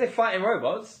 like I say, fighting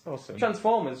robots, Awesome.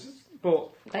 Transformers.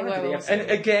 But They were awesome. And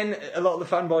again, a lot of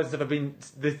the fanboys have been.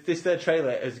 This third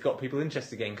trailer has got people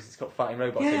interested again because it's got fighting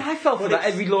robots. Yeah, in. I fell for But that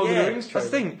it's- every Lord of the Rings That's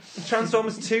the trailer. thing.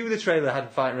 Transformers 2, the trailer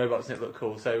had fighting robots and it looked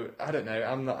cool. So I don't know.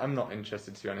 I'm not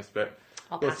interested to be honest, but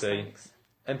I'll we'll pass, see. thanks.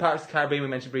 And Pirates of the Caribbean we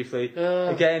mentioned briefly.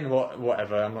 Ugh. Again,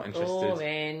 whatever. I'm not interested.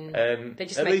 Boring. They're They're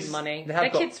just making money.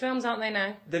 They're kids' films, aren't they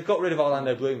now? They've got rid of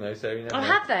Orlando Bloom though, so you know. Oh,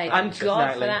 have they? And God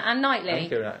Knightley. for that. And Knightley.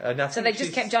 So they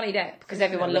just kept Johnny Depp because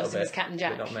everyone loves him as Captain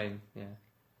Jack. Not main.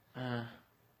 Yeah.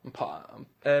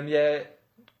 Yeah.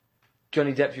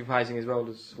 Johnny Depp's reprising his role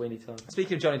as Sweeney Todd.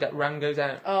 Speaking of Johnny Depp, Rango's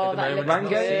out Oh, at the that moment. looks I've not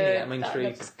good. seen it yet. I'm That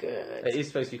intrigued. looks good. It is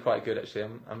supposed to be quite good actually.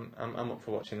 I'm up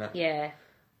for watching that Yeah,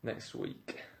 next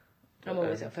week. I'm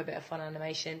always up for a bit of fun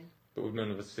animation. But we've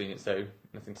none of us seen it, so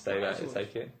nothing to say about it.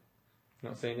 Take it.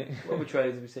 Not seen it. What other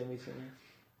trailers have we seen recently?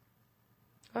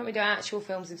 Why don't we do actual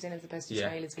films we've seen as opposed to Yeah.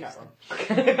 trailers we've seen?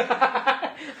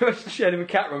 Shared him with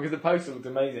Cat Run because the poster looked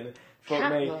amazing. Fuck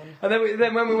Cat me. Run? And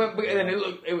then when we went, and then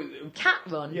it was. Cat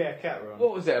Run. Yeah, Cat Run.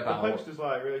 What was it The about? poster's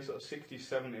like really sort of 60s,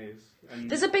 70s. And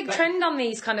There's a big trend on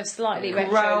these kind of slightly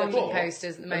Ground retro-looking floor.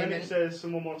 posters at the And then it moment. says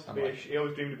someone wants to be like- he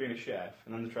always dreamed of being a chef,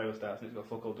 and then the trailer starts and it's got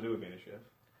fuck all to do with being a chef.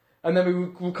 And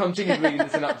then we continued reading the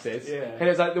synopsis. Yeah. And it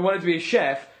was like they wanted to be a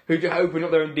chef who opened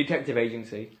up their own detective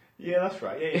agency. Yeah, that's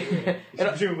right. Yeah. He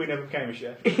presumably never became a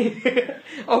chef.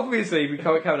 Obviously, we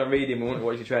can't on reading, we want to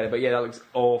watch the trailer, but yeah, that looks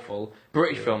awful.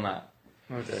 British film, that.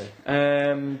 Oh dear.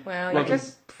 Well, London I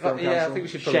guess- Film yeah, I Council. think we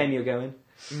should probably- Shame you're going.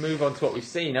 Move on to what we've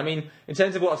seen. I mean, in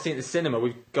terms of what I've seen at the cinema,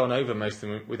 we've gone over most of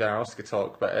them with our Oscar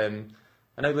talk, but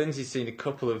I know Lindsay's seen a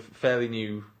couple of fairly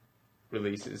new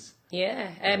releases. Yeah,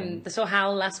 they saw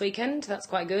Howl last weekend. That's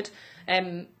quite good.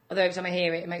 Although every time I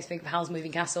hear it, it makes me think of Howl's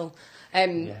Moving Castle.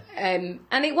 And it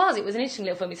was an interesting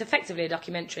little film. It's effectively a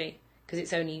documentary because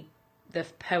it's only the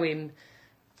poem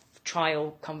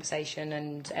trial conversation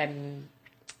and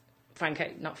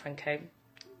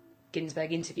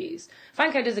Ginsberg interviews.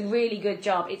 Franco does a really good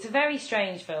job. It's a very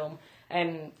strange film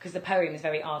because the poem is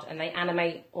very odd and they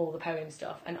animate all the poem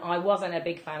stuff. And I wasn't a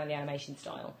big fan of the animation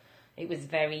style. It was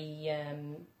very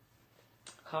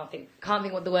can't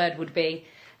think what the word would be,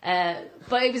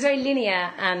 but it was very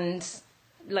linear and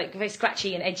like very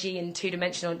scratchy and edgy and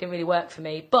two-dimensional. It didn't really work for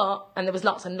me. And there was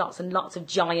lots and lots and lots of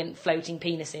giant floating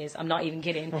penises. I'm not even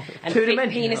kidding. And big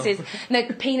Two-dimensional?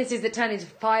 penises that turn into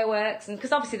fireworks. And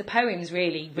because obviously the poem's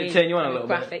really turn you on a little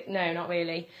bit? graphic. No, not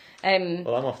really.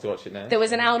 Well, I'm off to watch it now. There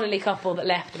was an elderly couple that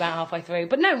left about halfway through,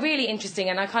 but no, really interesting.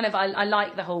 And I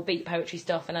like the whole beat poetry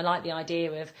stuff, and I like the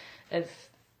idea of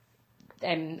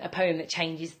a poem that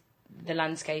changes the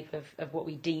landscape of what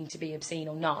we deem to be obscene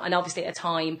or not. And obviously at a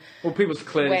time, well, people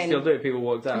clearly still do it. People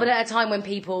walked out, but at a time when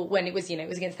it was it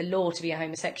was against the law to be a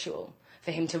homosexual. For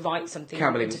him to write something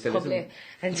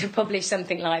and to publish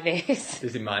something like this. This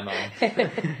is in my mind.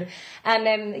 And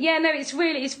it's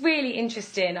really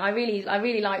interesting. I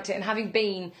really liked it, and having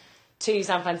been to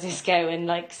San Francisco and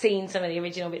like seen some of the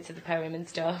original bits of the poem and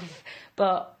stuff.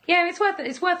 But yeah, it's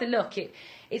worth a look.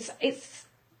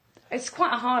 It's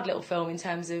quite a hard little film in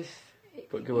terms of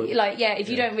if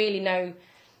you don't really know,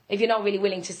 if you're not really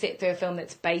willing to sit through a film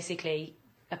that's basically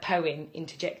a poem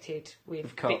interjected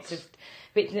with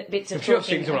bits of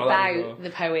talking about the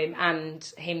poem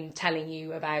and him telling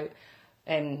you about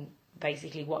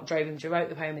basically what drove him to write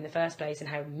the poem in the first place and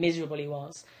how miserable he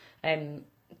was.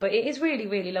 But it is really,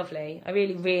 really lovely. I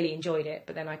really, really enjoyed it.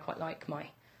 But then I quite like a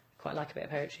bit of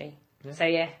poetry. Yeah. So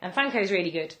yeah, and Franco's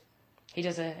really good. He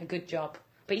does a good job.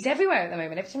 But he's everywhere at the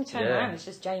moment. Every time you turn around, it's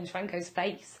just James Franco's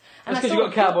face. And that's because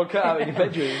you've got a cardboard cutout in your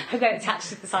bedroom. I've got it attached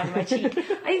to the side of my cheek.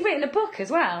 And he's written a book as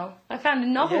well. I found a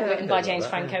novel written by James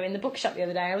Franco in the bookshop the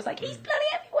other day. I was like, he's bloody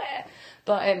everywhere.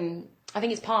 But I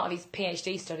think it's part of his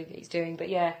PhD study that he's doing. But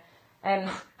yeah.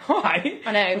 Why?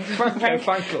 I know.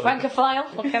 Francophile,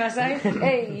 what can I say?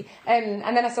 Hey.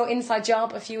 And then I saw Inside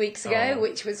Job a few weeks ago,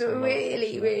 which was a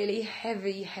really, really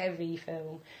heavy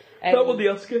film. That won the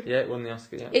Oscar. Yeah, it won the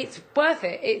Oscar, yeah. It's worth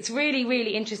it. It's really,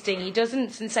 really interesting. He doesn't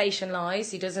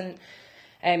sensationalise. He doesn't...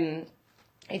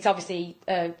 it's obviously,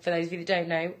 for those of you that don't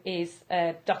know, is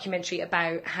a documentary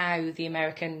about how the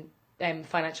American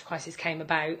financial crisis came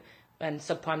about and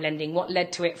subprime lending, what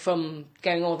led to it from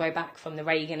going all the way back from the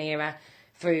Reagan era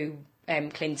through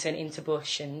Clinton into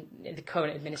Bush and the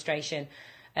current administration.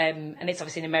 And it's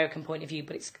obviously an American point of view,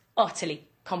 but it's utterly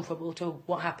comparable to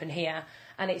what happened here.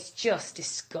 And it's just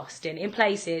disgusting. In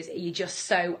places, you're just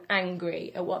so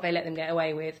angry at what they let them get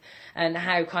away with and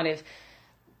how kind of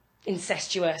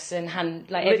incestuous and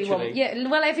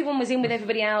everyone was in with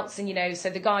everybody else, and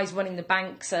so the guys running the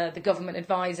banks are the government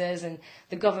advisors and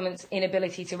the government's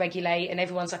inability to regulate, and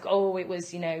everyone's like, oh, it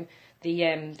was the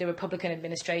Republican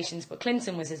administrations, but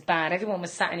Clinton was as bad. Everyone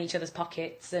was sat in each other's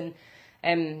pockets, and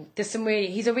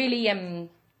he's a really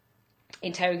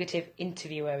interrogative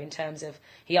interviewer in terms of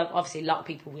obviously a lot of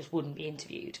people just wouldn't be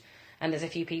interviewed. And there's a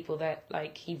few people that,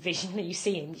 like, you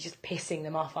see him, he's just pissing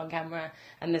them off on camera.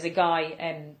 And there's a guy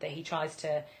that he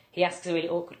asks a really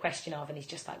awkward question of, and he's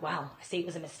just like, wow, I see it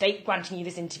was a mistake granting you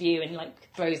this interview, and, like,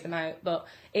 throws them out. But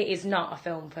it is not a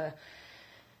film for,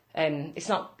 it's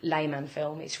not layman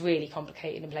film. It's really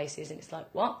complicated in places, and it's like,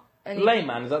 what?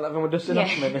 Layman, is that film with Dustin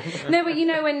Hoffman? No, but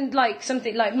when like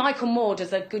something like Michael Moore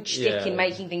does a good shtick in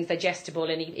making things digestible,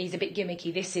 and he's a bit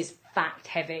gimmicky. This is fact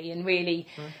heavy and really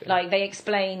like they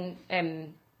explain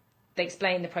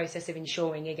the process of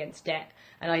insuring against debt,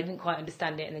 and I didn't quite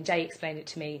understand it. And then Jay explained it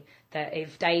to me that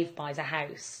if Dave buys a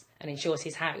house and insures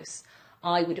his house,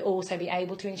 I would also be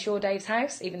able to insure Dave's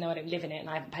house, even though I don't live in it and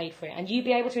I haven't paid for it. And you'd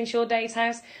be able to insure Dave's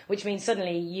house, which means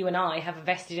suddenly you and I have a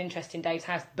vested interest in Dave's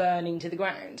house burning to the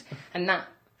ground. And that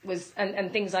was,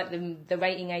 and things like the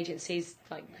rating agencies,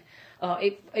 like,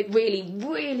 it really,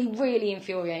 really, really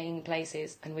infuriating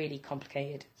places and really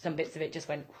complicated. Some bits of it just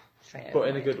went straight over. But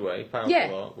in a good way,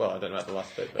 powerful. Well, I don't know about the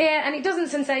last bit. But. Yeah, and it doesn't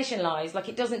sensationalise. Like,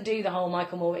 it doesn't do the whole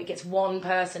Michael Moore. It gets one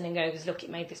person and goes, look,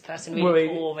 it made this person really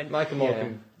poor. And Michael Moore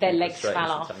can their legs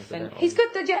fell off. And he's good.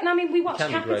 We watched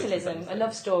Capitalism, a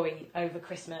love story, over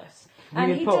Christmas.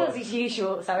 And he does his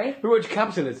usual... Sorry? We watched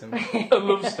Capitalism, a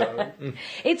love story.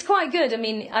 It's quite good. I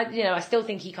mean, I still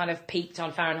think he kind of peaked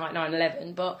on Fahrenheit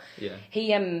 9/11, but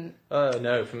he...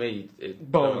 no, for me...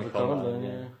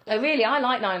 Really, I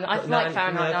like Fahrenheit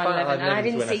 9/11, and I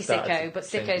didn't see Sicko, but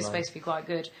Sicko is supposed to be quite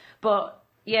good. But...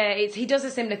 yeah, he does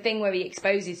a similar thing where he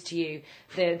exposes to you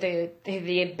the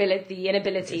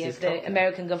inability of the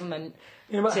American government.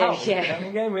 I'm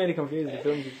getting really confused with the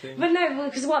films you've seen. But no,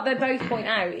 because what they both point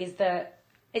out is that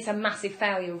it's a massive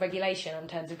failure of regulation in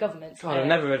terms of governments. God, I've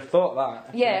never had thought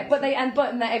that. Yeah, but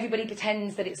that everybody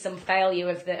pretends that it's some failure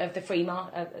of the free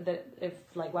market, of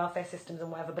like welfare systems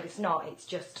and whatever. But it's not. It's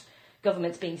just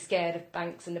governments being scared of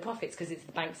banks and the profits, because it's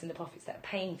the banks and the profits that are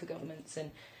paying for governments.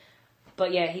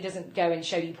 But yeah, he doesn't go and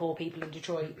show you poor people in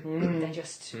Detroit.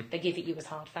 They give it you as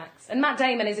hard facts. And Matt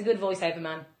Damon is a good voiceover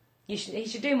man. He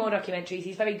should do more documentaries.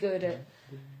 He's very good at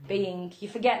being... You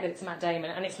forget that it's Matt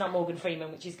Damon, and it's not Morgan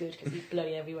Freeman, which is good, because he's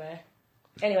bloody everywhere.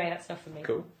 Anyway, that's enough from me.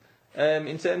 Cool.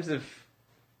 In terms of...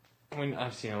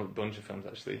 I've seen a bunch of films,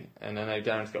 actually, and I know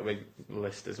Darren's got a big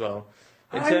list as well.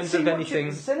 In terms of much anything,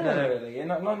 at the cinema, no. really.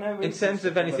 No, In terms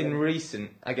of anything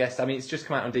recent, I guess. I mean, it's just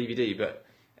come out on DVD, but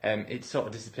it sort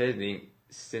of disappeared in the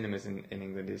cinemas in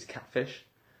England. Is Catfish.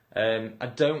 I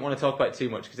don't want to talk about it too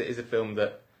much because it is a film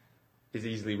that is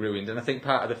easily ruined, and I think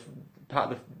part of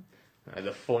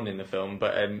the fun in the film,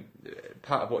 but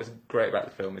part of what is great about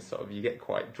the film is sort of you get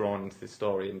quite drawn into the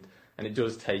story, and it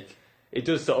does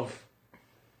sort of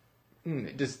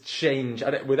it does change.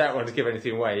 Without wanting to give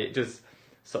anything away, it does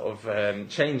sort of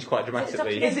change quite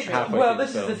dramatically. Is it halfway well, through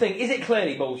this the is film. the thing. Is it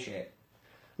clearly bullshit?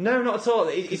 No, not at all.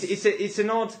 It's an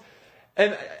odd.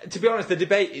 To be honest, the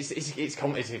debate it's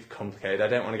complicated. I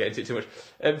don't want to get into it too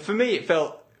much. For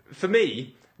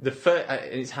me, the first,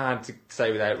 and it's hard to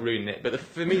say without ruining it, but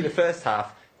for me, the first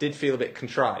half did feel a bit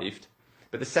contrived,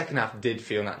 but the second half did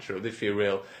feel natural, did feel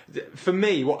real. For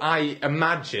me, what I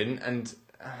imagine, and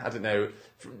I don't know,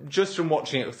 just from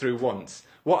watching it through once,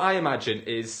 what I imagine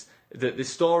is that the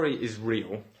story is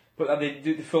real. But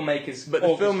the filmmakers, But the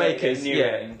filmmakers,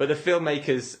 it. but the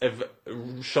filmmakers have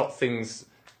shot things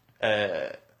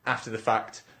after the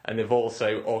fact, and they've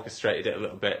also orchestrated it a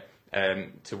little bit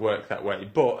to work that way.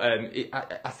 But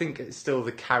I think it's still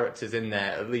the characters in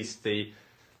there, at least I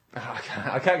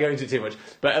can't go into it too much,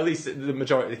 but at least the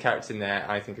majority of the characters in there,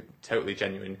 I think, are totally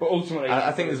genuine. But ultimately,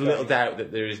 I think there's little doubt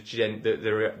that there is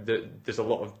there's a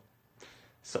lot of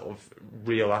sort of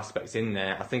real aspects in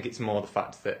there. I think it's more the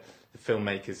fact that the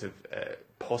filmmakers have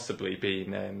possibly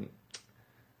been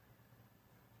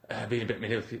being a bit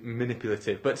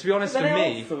manipulative. But to be honest, for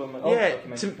me,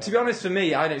 to be honest, for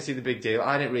me, I don't see the big deal.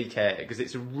 I don't really care because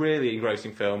it's a really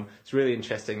engrossing film. It's a really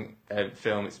interesting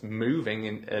film. It's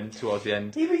moving towards the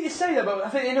end. Yeah, but you say that, but I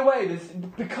think in a way,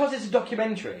 because it's a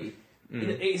documentary,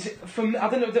 it's from I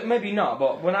don't know, maybe not.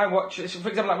 But when I watch, for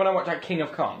example, like when I watch like King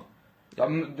of Kong,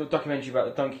 the documentary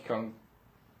about the Donkey Kong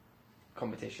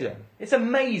competition. Yeah. It's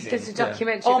amazing. There's a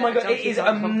documentary. Oh my about god, it is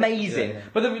Donkey Kong amazing. Yeah.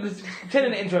 But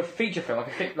turning it into a feature film,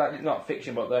 like not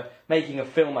fiction, but the making a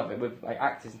film of it with like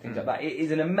actors and things like that. It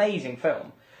is an amazing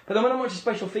film. But then when I watch the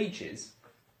special features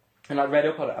and I read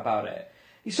up on it about it,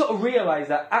 you sort of realise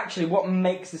that actually what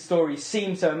makes the story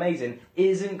seem so amazing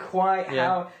isn't quite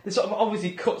how they sort of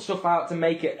obviously cut stuff out to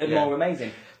make it more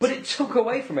amazing. But it took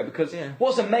away from it because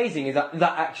what's amazing is that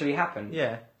actually happened.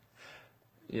 Yeah.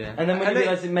 Yeah. And then when you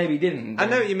realise it maybe didn't. I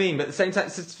know what you mean, but at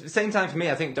the same time for me,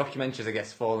 I think documentaries, I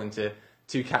guess, fall into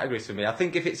two categories for me. I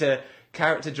think if it's a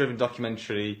character-driven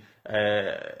documentary,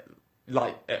 and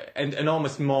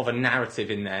almost more of a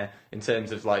narrative in there, in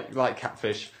terms of like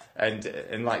Catfish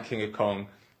and like King of Kong,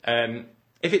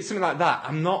 if it's something like that,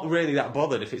 I'm not really that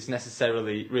bothered if it's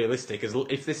necessarily realistic. As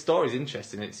if this story is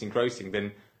interesting and it's engrossing,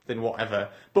 then whatever.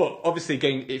 But obviously,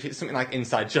 if it's something like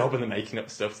Inside Job and they're making up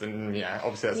stuff, then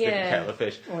obviously that's a different kettle of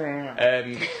fish.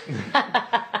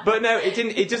 But no, it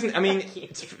didn't. It doesn't. I mean,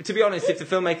 to be honest, if the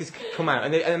filmmakers come out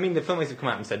and the filmmakers have come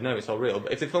out and said no, it's all real.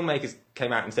 But if the filmmakers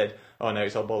came out and said, oh no,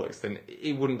 it's all bollocks, then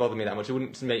it wouldn't bother me that much. It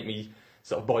wouldn't make me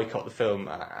sort of boycott the film.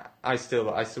 I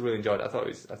still really enjoyed it. I thought it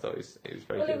was very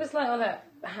good. Well, it was like all that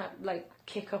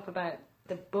kick up about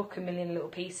the book, A Million Little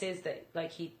Pieces, that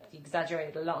like he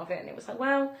exaggerated a lot of it, and it was like,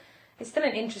 well, it's still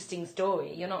an interesting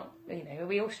story. You're not,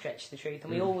 we all stretch the truth,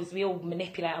 and we all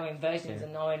manipulate our own versions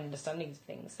and our own understandings of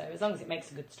things. So as long as it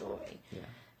makes a good story,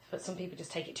 but some people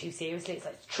just take it too seriously. It's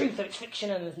like it's truth or it's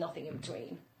fiction, and there's nothing in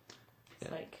between.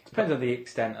 It's like depends on the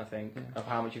extent, I think, of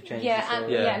how much you've changed.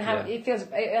 And how it feels.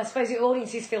 I suppose the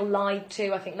audiences feel lied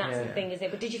to. I think that's the thing, isn't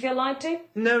it? But did you feel lied to?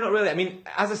 No, not really. I mean,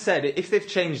 as I said, if they've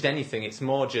changed anything, it's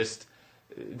more just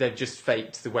they've just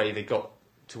faked the way they got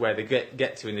to where they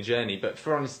get to in the journey. But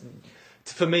for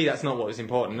me, that's not what was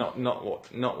important. Not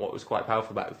what was quite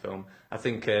powerful about the film. I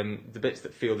think the bits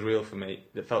that felt real for me,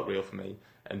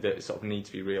 and that sort of need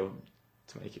to be real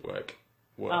to make it worked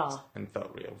and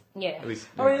felt real. Yeah. At least.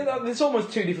 I mean, there's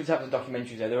almost two different types of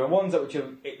documentaries there. There are ones which are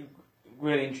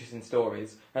really interesting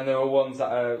stories, and there are ones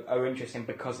that are interesting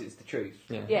because it's the truth.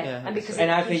 And because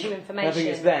And it gives you information. I think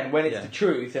it's then when it's the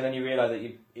truth, and then you realise that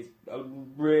it's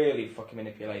really fucking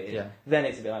manipulated. Yeah. Then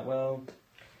it's a bit like, well.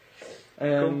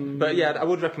 Cool. But yeah, I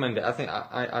would recommend it. I think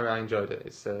I enjoyed it.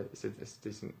 It's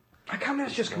decent. I can't believe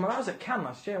it's just come out. That was at Cannes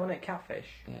last year, wasn't it? Catfish.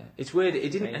 Yeah, it's weird.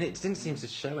 It didn't seem to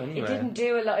show anywhere. It didn't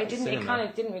do a lot. It kind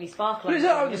of didn't really sparkle. But is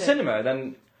that out the cinema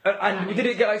then? And did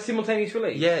it get simultaneous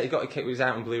release? Yeah, it was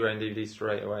out on Blu-ray and DVD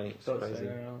straight away. It's crazy.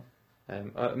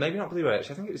 Maybe not Blu-ray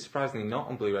actually. I think it was surprisingly not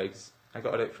on Blu-ray because I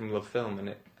got it from Love Film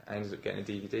and I ended up getting a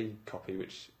DVD copy,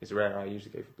 which is rare. I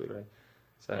usually go for Blu-ray.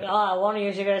 So. I want to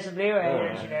usually go to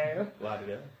Blu-ray.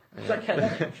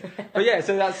 But yeah,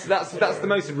 so that's the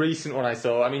most recent one I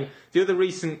saw. I mean, the other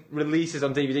recent releases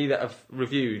on DVD that I've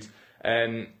reviewed,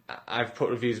 I've put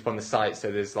reviews up on the site,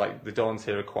 so there's like The Dawn's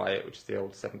Here Are Quiet, which is the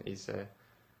old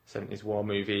 70s war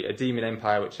movie, A Demon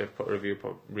Empire, which I've put a review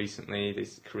up this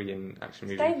this Korean action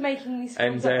movie. Dave making these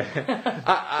And films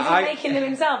up. He's making them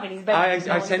himself in his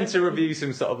bedroom. I tend to review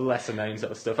some sort of lesser known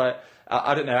sort of stuff.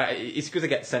 I don't know. It's because I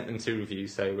get sent them to review,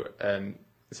 so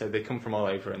they come from all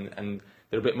over and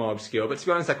they're a bit more obscure. But to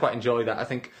be honest, I quite enjoy that. I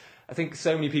think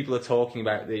so many people are talking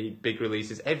about the big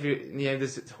releases.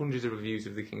 There's hundreds of reviews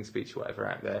of The King's Speech or whatever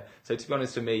out there. So to be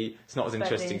honest, for me, it's not as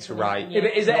interesting to write. Yeah,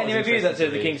 but is there Not any as reviews that interesting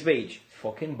say The to King's Speech?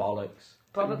 Fucking bollocks.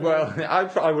 Probably. Well,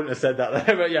 I wouldn't have said that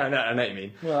there, but yeah, I know what you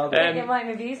mean. Well, Don't get my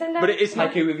reviews then. But it's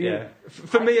Like a review. Yeah.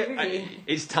 For me, Like a review.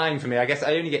 it's time for me. I guess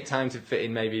I only get time to fit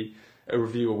in maybe a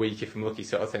review a week if I'm lucky,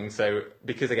 sort of thing. So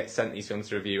because I get sent these films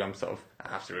to review, I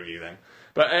have to review them.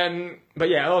 But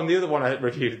yeah. And the other one I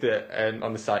reviewed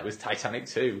on the site was Titanic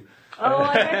 2. Oh,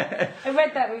 I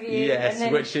read that review. Yes, and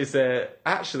then... which is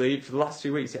actually for the last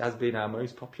 2 weeks it has been our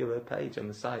most popular page on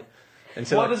the site.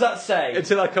 What does that say?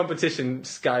 Until our competition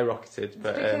skyrocketed.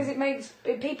 But, because it makes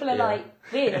people are like,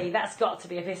 really, that's got to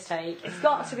be a piss take. It's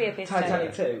got to be a piss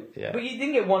Titanic take. 2. Yeah. But you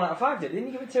didn't get 1 out of 5, did you?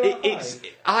 Didn't you give it 2 out of 5?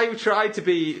 I tried to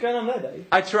be. What's going on there, Dave?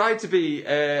 I tried to be.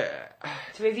 To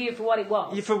review it for what it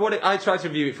was. I tried to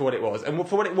review it for what it was, and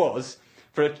for what it was,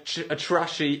 for a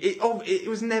trashy. It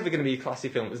was never going to be a classy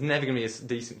film. It was never going to be a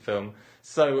decent film.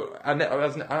 So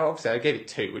obviously I gave it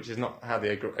 2, which is not hardly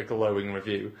a glowing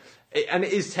review. And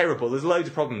it is terrible. There's loads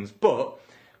of problems, but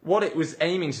what it was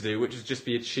aiming to do, which was just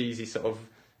be a cheesy sort of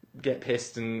get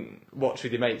pissed and watch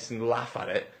with your mates and laugh at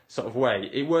it sort of way,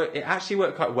 it actually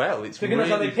worked quite well. It's because that's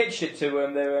how they pitched it to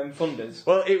their funders.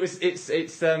 Well,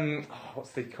 it's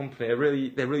what's the company?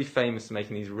 They're really famous for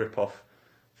making these rip-off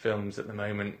films at the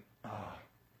moment.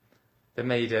 They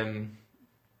made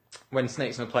when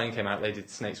Snakes on a Plane came out, they did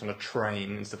Snakes on a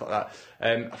Train and stuff like that.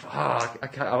 I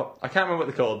can't remember what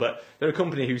they're called, but they're a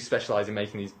company who specialise in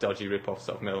making these dodgy rip-off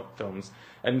sort of films.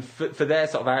 And for their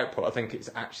sort of output, I think it's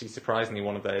actually surprisingly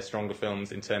one of their stronger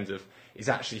films in terms of it's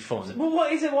actually fun. Well,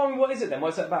 what is it? What is it then?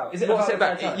 What's it about? Is it What's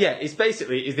about it about? Yeah, it's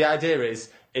basically the idea is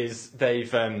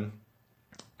they've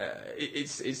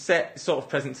it's set sort of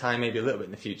present time, maybe a little bit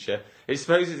in the future. It's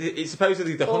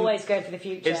supposedly the always go for the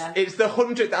future. It's the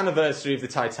 100th anniversary of the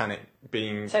Titanic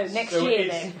being. So next year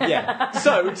then. Yeah.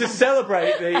 So to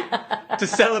celebrate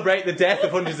the death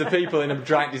of hundreds of people in a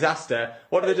giant disaster,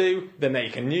 what do? They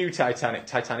make a new Titanic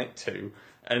 2,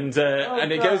 and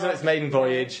it goes on its maiden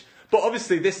voyage. But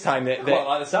obviously this time I quite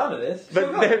like the sound of this.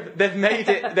 But they've made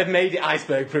it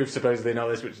iceberg proof supposedly and all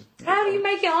this, which is how do you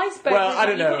make it iceberg? well, I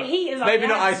don't know. Maybe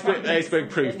not iceberg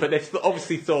proof, but they've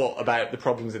obviously thought about the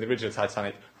problems in the original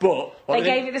Titanic. But they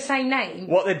gave it the same name.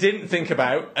 What they didn't think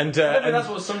about, and that's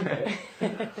what sunk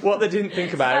it. What they didn't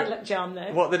think about, Bad luck, John,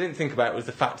 though. What they didn't think about was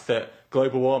the fact that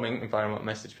global warming, environmental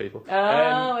message people.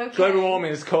 Okay. Global warming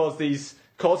has caused these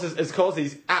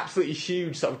absolutely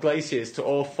huge sort of glaciers to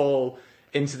all fall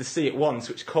into the sea at once,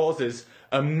 which causes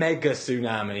a mega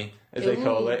tsunami, as they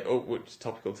call it, which is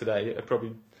topical today. I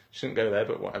probably shouldn't go there,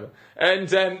 but whatever.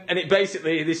 And it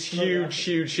basically this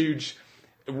huge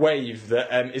wave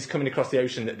that is coming across the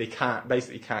ocean that they can't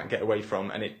get away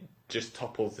from, and it just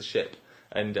topples the ship.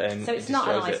 And so it's not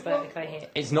an iceberg they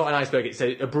hit. It's not an iceberg. It's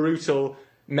a brutal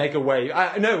mega wave.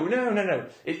 No.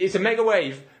 It's a mega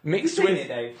wave mixed with. You've seen it,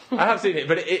 Dave. I have seen it,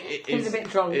 but it's a bit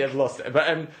drunk. I've lost it.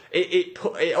 But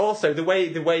it also the way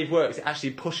the wave works, it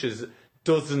actually pushes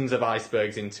dozens of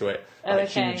icebergs into it,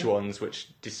 huge ones, which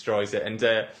destroys it.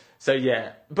 And so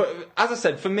yeah. But as I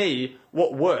said, for me,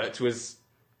 what worked was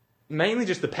mainly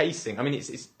just the pacing. I mean,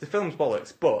 it's the film's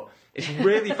bollocks, but it's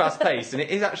really fast paced, and it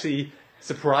is actually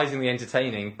surprisingly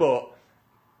entertaining, but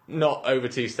not over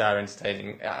 2-star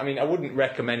entertaining. I mean, I wouldn't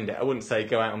recommend it. I wouldn't say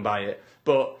go out and buy it.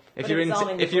 But if you're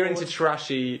into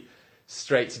trashy,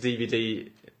 straight to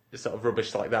DVD sort of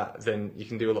rubbish like that, then you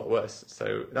can do a lot worse.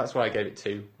 So that's why I gave it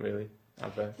 2, really.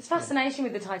 This fascination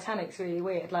with the Titanic's really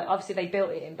weird. Like, obviously they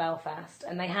built it in Belfast,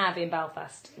 and they have in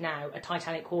Belfast now a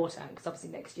Titanic quarter, because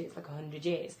obviously next year it's like 100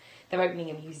 years. They're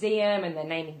opening a museum, and they're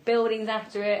naming buildings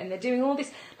after it, and they're doing all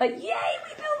this, like, yay,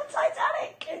 we built the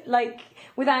Titanic! Like,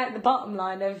 without the bottom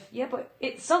line of, yeah, but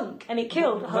it sunk, and it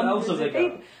killed hundreds of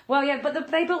people. Well, yeah, but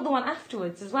they built the one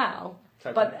afterwards as well.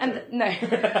 No. No,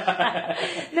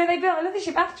 they built another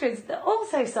ship afterwards that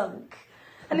also sunk.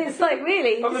 And it's like,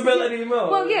 really? Haven't they built any more?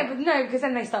 Well, yeah, but no, because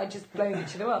then they started just blowing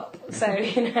each other up. So,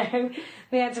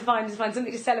 they had to find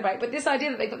something to celebrate. But this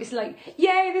idea that they've got this, like,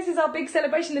 yay, this is our big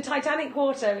celebration, the Titanic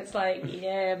quarter. It's like,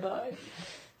 yeah, but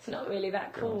it's not really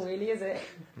that cool, really, is it?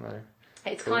 No.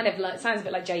 It's kind of like, it sounds a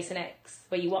bit like Jason X,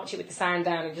 where you watch it with the sound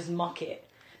down and just mock it.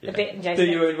 The bit in Do Jason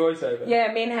your X. own voiceover?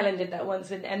 Yeah, me and Helen did that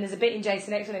once, and there's a bit in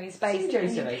Jason X when they're in space, Seen and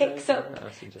Jason he X, picks haven't up No,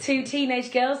 I've seen Jason. two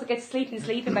teenage girls that go to sleep in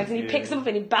sleeping bags, and he picks them up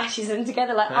and he bashes them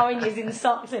together like oranges in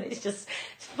socks, and it's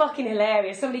fucking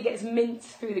hilarious. Somebody gets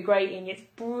minced through the grating. It's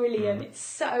brilliant. It's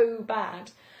so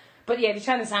bad. But yeah, if you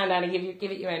turn the sound down and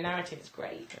give it your own narrative, it's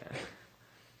great.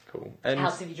 Cool. And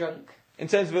House of You Drunk. in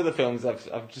terms of other films,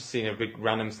 I've just seen a big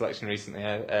random selection recently.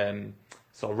 I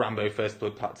saw Rambo: First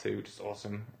Blood Part 2, which is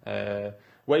awesome.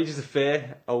 Wages of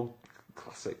Fear, old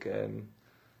classic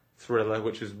thriller,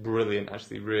 which was brilliant,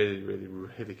 actually, really, really,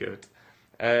 really good.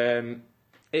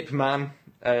 Ip Man,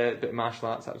 a bit of martial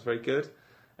arts, that was very good.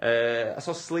 I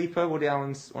saw Sleeper, Woody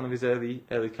Allen's one of his early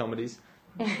comedies.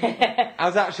 I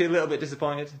was actually a little bit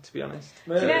disappointed, to be honest.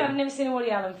 Do you know, I've never seen a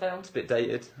Woody Allen film. It's a bit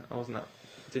dated. I wasn't that.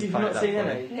 Didn't You've find not it that seen funny.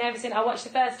 any? Never seen. I watched the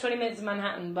first 20 minutes of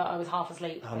Manhattan, but I was half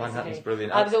asleep. Oh, Manhattan's basically.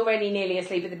 brilliant. I was already nearly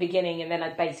asleep at the beginning, and then I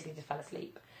basically just fell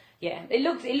asleep. Yeah, it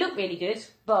looked really good,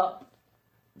 but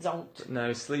zonked.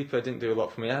 No, Sleeper didn't do a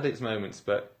lot for me. It had its moments,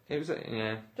 but it was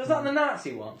yeah. Was that the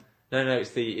Nazi one? No, it's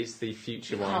the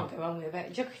future You one. can't go wrong with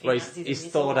it. Geography Where Nazis he's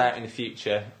is thought all- out in the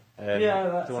future. Yeah,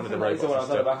 that's one of the I think robots. that's the one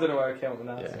and I stuff. don't know where I came up with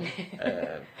that.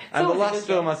 Yeah. And always the a last good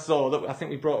film one. I saw that I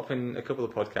think we brought up in a couple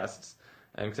of podcasts,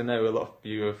 because I know a lot of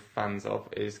you are fans of,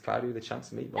 is Cloudy with a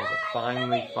Chance of Meatballs.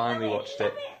 I finally watched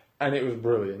it, and it was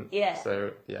brilliant. Yeah.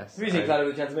 So yes, Have you seen Cloudy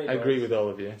with a Chance of Meatballs? I agree with all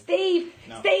of you. Steve!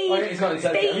 No. Steve! Oh, yeah, it's not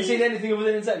Inception. Have you seen anything other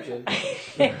than Inception?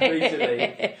 Recently?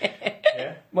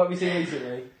 Yeah. What have you seen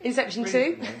recently? Inception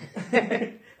 2?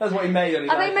 That's what he made on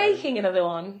his Are they iPhone. making another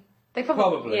one? They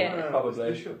Probably. Yeah.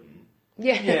 Probably. They shouldn't.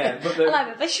 Yeah, Yeah, but I the- like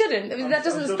that. They shouldn't. I mean, that I'm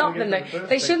doesn't still stop gonna them get though. the first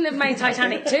They thing. shouldn't have made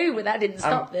Titanic 2, but that didn't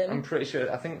stop I'm them. pretty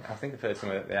sure. I think I've heard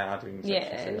somewhere that they are doing. Yeah,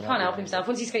 Inception, so he they can't might help be himself.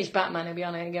 Once he's finished Batman, he'll be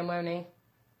on it again, won't he?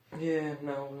 Yeah,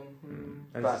 no. And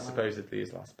Batman. supposedly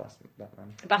his last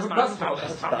Batman.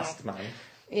 Batman. Man.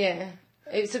 Yeah.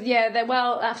 It's, yeah,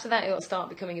 well, after that it'll start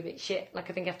becoming a bit shit. Like,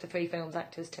 I think after 3 films,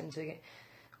 actors tend to get...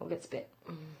 Or gets a bit...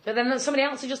 But then somebody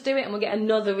else will just do it and we'll get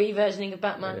another reversioning of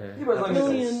Batman. Yeah, but as long as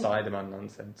It's it's- Spider-Man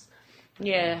nonsense.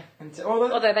 Yeah.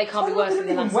 Although they can't be worse than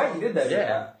the last one. one. Did they?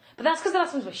 Yeah. But that's because the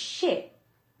last ones were shit.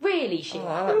 Really shit. Oh,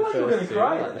 I Feel like like the we're first two. gonna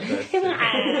cry. I like the first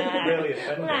two. Really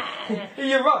offended.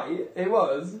 You're right. It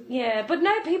was. Yeah, but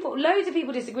no, loads of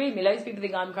people disagree with me. Loads of people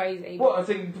think I'm crazy. What? I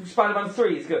think Spider-Man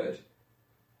 3 is good.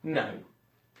 No.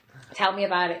 Tell me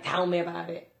about it. Tell me about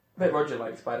it. I bet Roger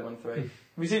likes Spider-Man 3. Have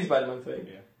you seen Spider-Man 3?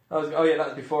 Yeah. Oh yeah,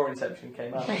 that's before Inception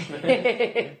came out.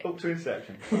 Up to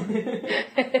Inception.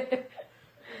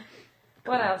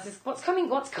 What else is? What's coming?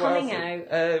 What's What coming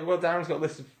else? out? Well, Darren's got a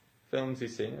list of films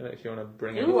he's seen. I don't know if you want to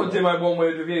bring it. You want to do my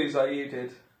one-word reviews like you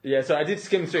did? Yeah, so I did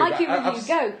skim through. Like but your reviews,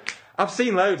 go. I've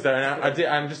seen loads though, and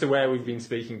I'm just aware we've been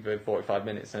speaking for 45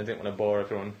 minutes, and I didn't want to bore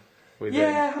everyone with.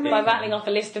 Yeah, I mean- By rattling off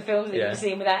a list of films that Yeah. you've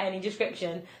seen without any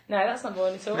description. No, that's not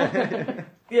boring at all.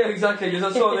 Yeah, exactly.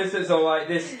 Because I saw this, it's all like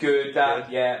this good,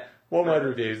 that, yeah. One word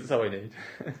reviews. That's all we need.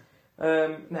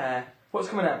 Nah. What's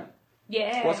coming out?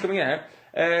 Yeah. What's coming out?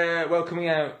 Well, coming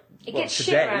out. It well, gets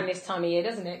today. shit around this time of year,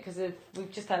 doesn't it? Because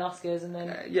we've just had Oscars and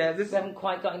then Yeah, we haven't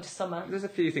quite got into summer. there's a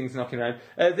few things knocking around.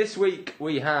 This week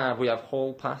we have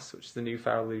Hall Pass, which is the new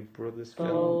Farrelly Brothers film.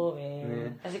 Boring. Yeah.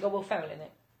 Has it got Will Ferrell in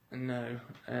it? No.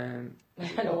 I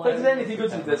don't know why. But is there anything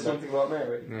good to this? Something about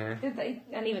Mary? Yeah.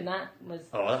 And even that was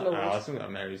Oh, flawed. something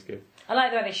like Mary's good. I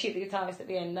like the way they shoot the guitarist at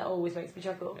the end. That always makes me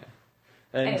chuckle. Yeah.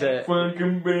 And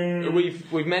Fucking bing.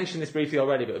 we've mentioned this briefly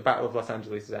already, but the Battle of Los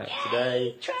Angeles is out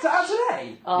today. Is that out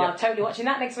today? Oh, Yeah. I'm totally watching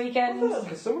that next I weekend. thought that was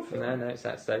like a summer film. No, it's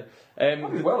out today.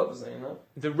 I'd be well up for saying that.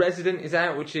 The Resident is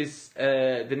out, which is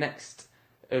the next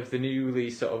of the newly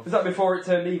sort of. Is that before it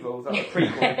turned evil? Is that a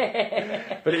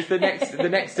prequel? But it's the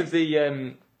next of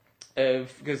the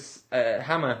because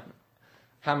Hammer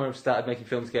have started making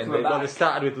films again. Coming They back.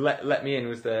 started with Let Me In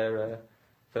was their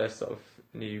first sort of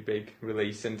new big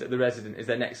release, and The Resident is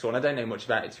their next one. I don't know much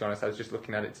about it, to be honest. I was just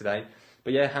looking at it today,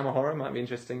 but yeah, Hammer horror might be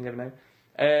interesting. You never know.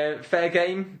 Fair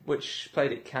Game, which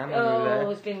played at Cannes. when we were there. Oh,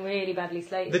 it's been really badly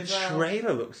slated. The as well.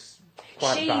 trailer looks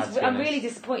quite bad. to be I'm honest. really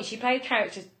disappointed. She played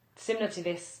characters similar to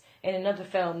this in another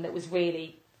film that was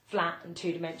really flat and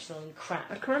two-dimensional and crap.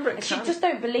 I can remember it. And she just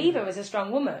don't believe her as a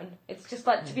strong woman. It's just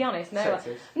like, to be honest, no,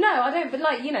 Sexist. no, I don't. But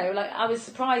like, you know, like I was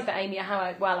surprised that Amy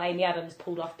Adams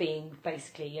pulled off being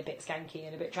basically a bit skanky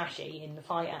and a bit trashy in The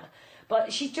Fighter,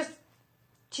 but she's just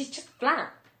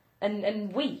flat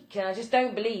and weak, and I just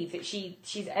don't believe that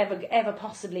she's ever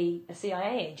possibly a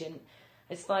CIA agent.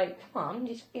 It's like, come on,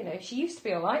 you know, she used to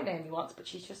be alright, Naomi Watts, but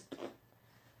she's just.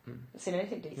 I've seen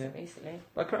anything decent recently.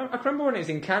 I can remember when it was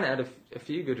in Cannes, it had a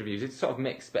few good reviews. It's sort of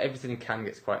mixed, but everything in Cannes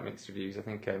gets quite mixed reviews. I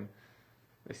think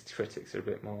these critics are a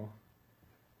bit more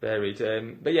varied.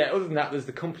 But yeah, other than that, there's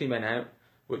The Company Men Out,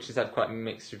 which has had quite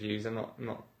mixed reviews. I'm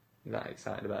not that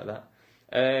excited about that.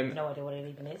 No idea what it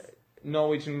even is.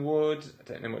 Norwegian Wood. I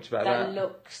don't know much about that. That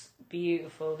looks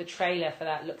beautiful. The trailer for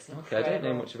that looks incredible. Okay, I don't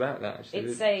know much about that actually.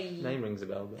 It's the name rings a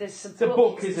bell. But... It's a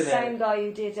book, isn't the it? same guy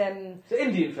who did. It's an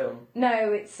Indian film.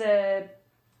 No, it's a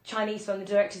Chinese film. The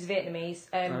director's Vietnamese.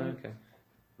 Okay.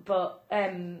 But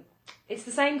it's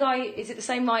the same guy. Is it the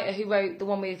same writer who wrote the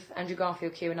one with Andrew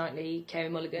Garfield, Keira Knightley, Carey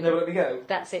Mulligan? Never Let Me Go.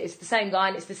 That's it. It's the same guy,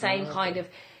 and it's the same kind of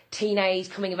teenage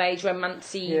coming of age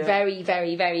romancy. Yeah. Very,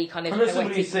 very, very kind of I know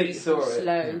somebody poetic, beautiful, saw it.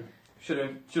 slow. Should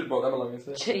have brought them along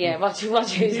instead. Yeah, Roger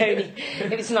was only.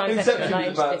 If it's not Inception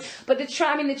is bad. but the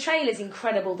the trailer's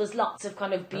incredible. There's lots of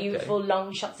kind of beautiful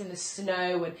long shots in the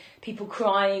snow and people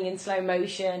crying in slow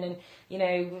motion, and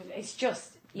it's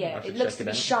just it looks to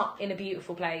be shot in a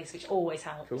beautiful place, which always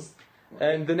helps. Cool.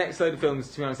 And the next load of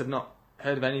films, to be honest, I've not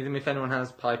heard of any of them. If anyone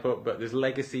has, pipe up. But there's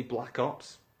Legacy Black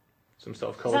Ops, some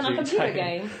sort of Call of Duty Is that a computer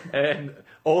game? And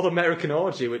All American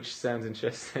Orgy, which sounds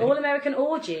interesting. All American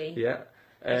Orgy. Yeah.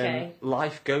 Okay.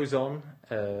 Life Goes On.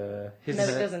 His No, and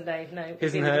it Her- doesn't, Dave. No.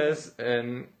 His and Hers,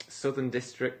 Southern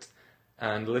District,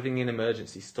 and Living in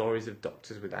Emergency: Stories of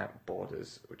Doctors Without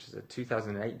Borders, which is a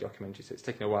 2008 documentary, so it's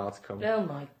taken a while to come. Oh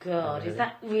my God! Is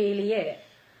that really it?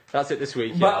 That's it this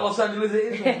week. But Los Angeles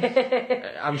it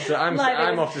is. I'm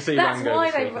off to see That's Rango. why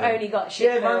this they've week. only got shit.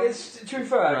 Yeah, man. films. It's true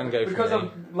fair. Rango for Because me.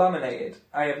 I'm laminated.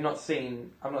 I've not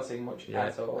seen much Yeah,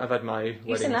 at all. I've had my You've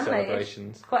wedding seen Laminated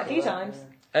celebrations. quite a few times.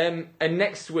 And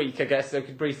next week, I guess I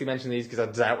could briefly mention these because I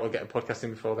doubt we'll get a podcast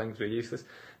in before then because we're useless.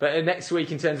 But next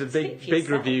week, in terms of Speak for big yourself.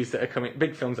 reviews that are coming,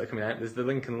 big films that are coming out, there's The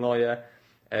Lincoln Lawyer.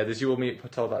 There's You Will Meet a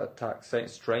Tall Dark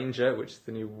Stranger, which is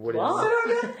the new Woody Allen.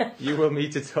 You Will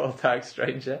Meet a Tall Dark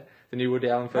Stranger, the new Woody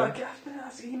Allen film.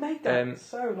 He made that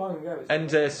so long ago. And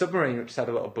Submarine, which has had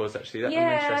a lot of buzz actually. That I'm Yeah,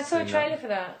 I interested saw a in that. trailer for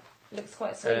that. Looks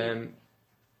quite sweet.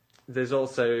 There's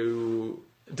also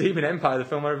Demon Empire, the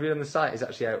film I reviewed on the site, is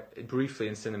actually out briefly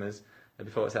in cinemas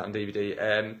before it's out on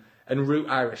DVD. And Root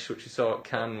Irish, which we saw at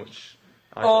Cannes, which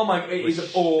Oh my! It was is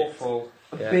shit. awful,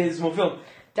 Yeah. abysmal film.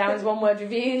 Dan's one-word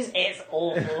reviews. It's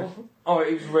awful. Oh,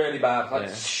 it was really bad, like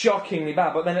Yeah. shockingly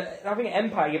bad. But then I think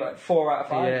Empire gave it like 4 out of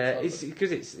 5. Yeah, it's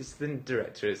because it's the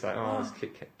director. It's like, let's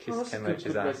kiss Ken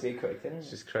Loach's ass. It's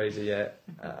just crazy. Yeah,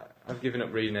 I've given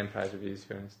up reading Empire's reviews, to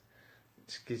be honest.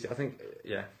 Just 'cause I think,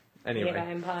 yeah. Anyway, About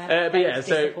Empire. but yeah, Dave's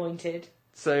so- disappointed.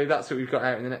 so that's what we've got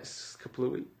out in the next couple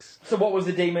of weeks. So what was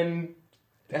the Demon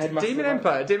Headmaster? Demon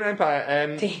Empire.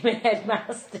 Demon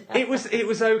Headmaster. It was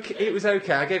okay. It was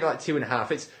okay. I gave it like 2.5.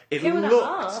 It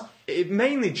 2.5? It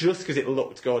mainly just because it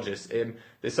looked gorgeous.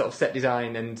 The sort of set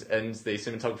design and the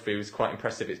cinematography was quite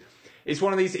impressive. It's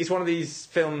one of these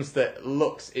films that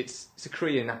looks. It's a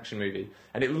Korean action movie,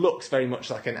 and it looks very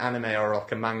much like an anime or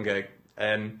like a manga.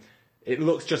 It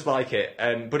looks just like it,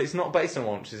 but it's not based on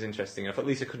one, which is interesting enough. At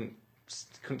least I couldn't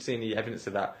see any evidence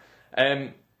of that.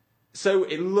 So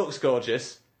it looks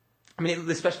gorgeous. I mean,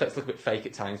 the special effects look a bit fake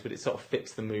at times, but it sort of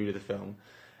fits the mood of the film.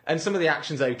 And some of the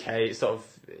action's okay. It's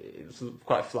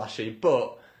quite flashy,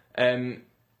 but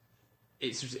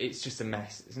it's just a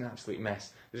mess. It's an absolute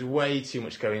mess. There's way too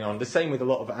much going on. The same with a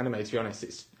lot of anime, to be honest.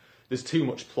 There's too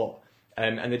much plot,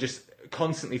 and they're just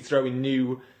constantly throwing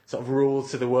new sort of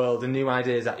rules to the world and new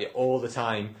ideas at you all the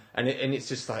time. And it's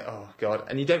just like, oh god.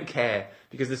 And you don't care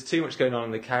because there's too much going on,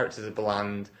 and the characters are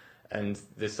bland. And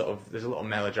there's a lot of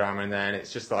melodrama in there, and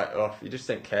it's just like, oh, you just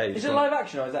don't care. Is it live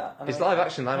action or is that? It's live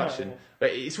action. Yeah.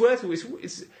 But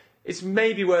it's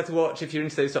maybe worth a watch if you're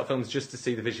into those sort of films just to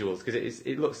see the visuals because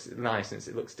it looks nice and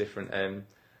it looks different.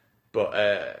 But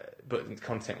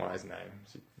content-wise, no,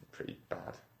 it's pretty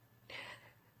bad.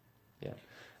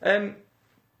 Yeah.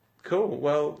 Cool.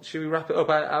 Well, should we wrap it up?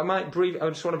 I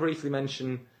just want to briefly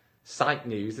mention site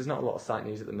news. There's not a lot of site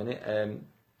news at the minute,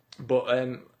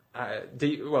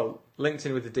 linked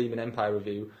in with the Demon Empire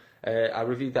review, I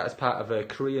reviewed that as part of a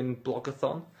Korean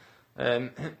blogathon,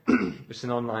 which is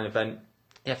an online event.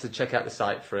 You have to check out the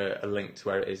site for a link to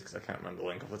where it is because I can't remember the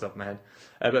link off the top of my head.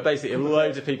 But basically,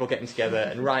 loads of people getting together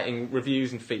and writing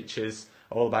reviews and features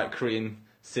all about Korean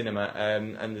cinema,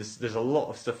 and there's a lot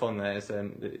of stuff on there.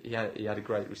 He had a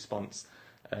great response.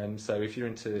 So if you're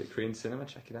into Korean cinema,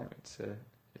 check it out.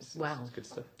 It's good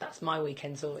stuff. That's my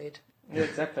weekend sorted. Yeah,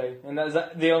 exactly. And that's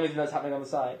the only thing that's happening on the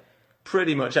site.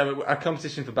 Pretty much. Our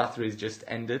competition for batteries just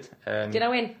ended. Did I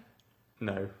win?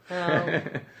 No. Oh.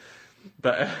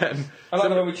 But I like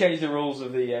the way we changed the rules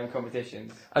of the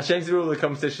competitions. I changed the rule of the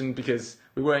competition because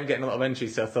we weren't getting a lot of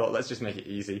entries, so I thought let's just make it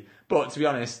easy. But to be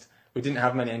honest, we didn't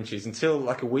have many entries until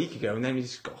like a week ago, and then we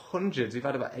just got hundreds. We've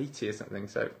had about 80 or something,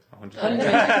 so 100.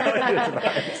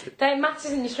 That maths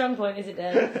isn't your strong point, is it,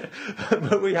 Dave?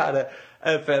 But we had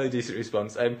a fairly decent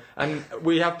response, and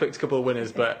we have picked a couple of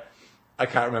winners, but I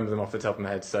can't remember them off the top of my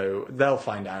head, so they'll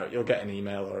find out. You'll get an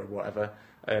email or whatever,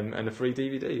 and a free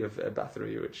DVD of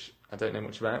Bathory, which I don't know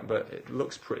much about, but it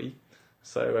looks pretty.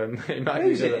 So it might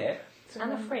Who's be in it?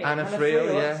 Anna Friel. Anna Anna Friel, Friel,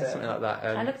 yeah, that's it. something like that.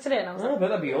 I looked at it and I was Oh, like, but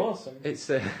that'd be awesome. It's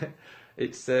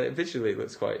visually it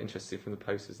looks quite interesting from the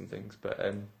posters and things, but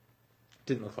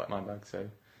didn't look like my bag, so you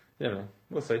never know.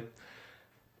 We'll see.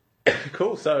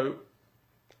 Cool. So,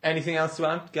 anything else to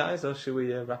add, guys, or should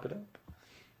we wrap it up?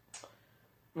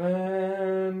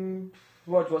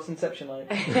 What's Inception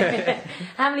like?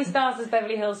 how many stars does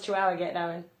Beverly Hills Chihuahua get,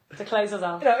 Darren? To close us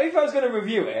off. You know, if I was going to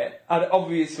review it, I'd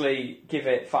obviously give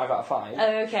it 5 out of 5.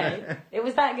 Oh, okay. It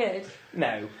was that good?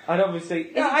 No, I'd obviously.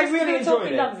 Is No, it I just really the enjoyed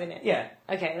talking it. dogs in it? Yeah,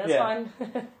 Okay, that's Yeah. fine.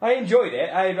 I enjoyed it.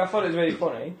 I thought it was really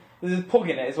funny. There's a pug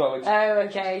in it as well, which Oh,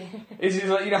 okay. is just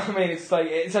like, you know what I mean. It's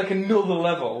like another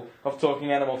level of talking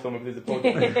animal film if there's a pug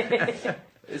in it.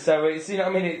 So it's, you know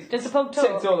what I mean. It Does the pug ticks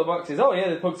talk? all the boxes. Oh yeah,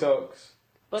 the pug talks.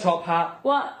 What- Top hat.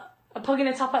 What? A pug in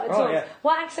a top hat that Oh, talks? yeah.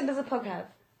 What accent does a pug have?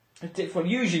 Different.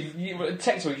 Usually,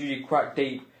 textbook usually quite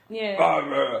deep.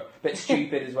 Yeah. Bit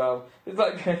stupid as well. It's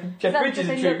like Jeff that Bridges because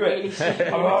in they True look really Grit.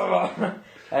 stupid?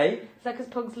 Hey? Is that because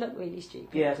pugs look really stupid?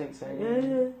 Yeah, I think so.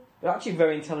 Yeah. They're actually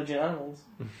very intelligent animals.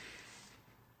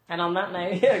 And on that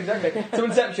note, Yeah, exactly. So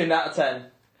Inception out of 10.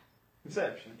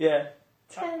 Inception. Yeah.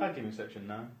 I'd give Inception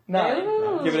 9. 9.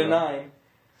 Ooh. Give it a 9.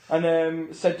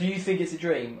 And so do you think it's a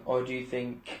dream, or do you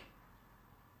think...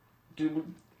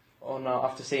 Or not,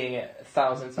 after seeing it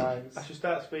 1,000 times? I should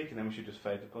start speaking, then we should just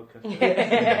fade the podcast.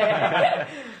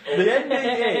 The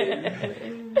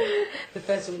ending is... the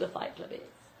first rule of Fight Club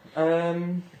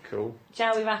is. Cool.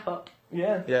 Shall we wrap up?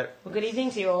 Yeah. Yeah. Well, good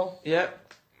evening to you all. Yeah.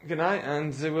 Good night,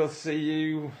 and we'll see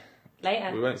you.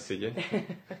 Later. We won't see you.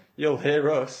 You'll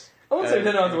hear us. I won't say we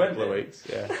don't know how to in a end couple of it. weeks.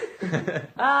 Yeah.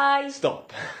 Bye.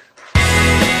 Stop.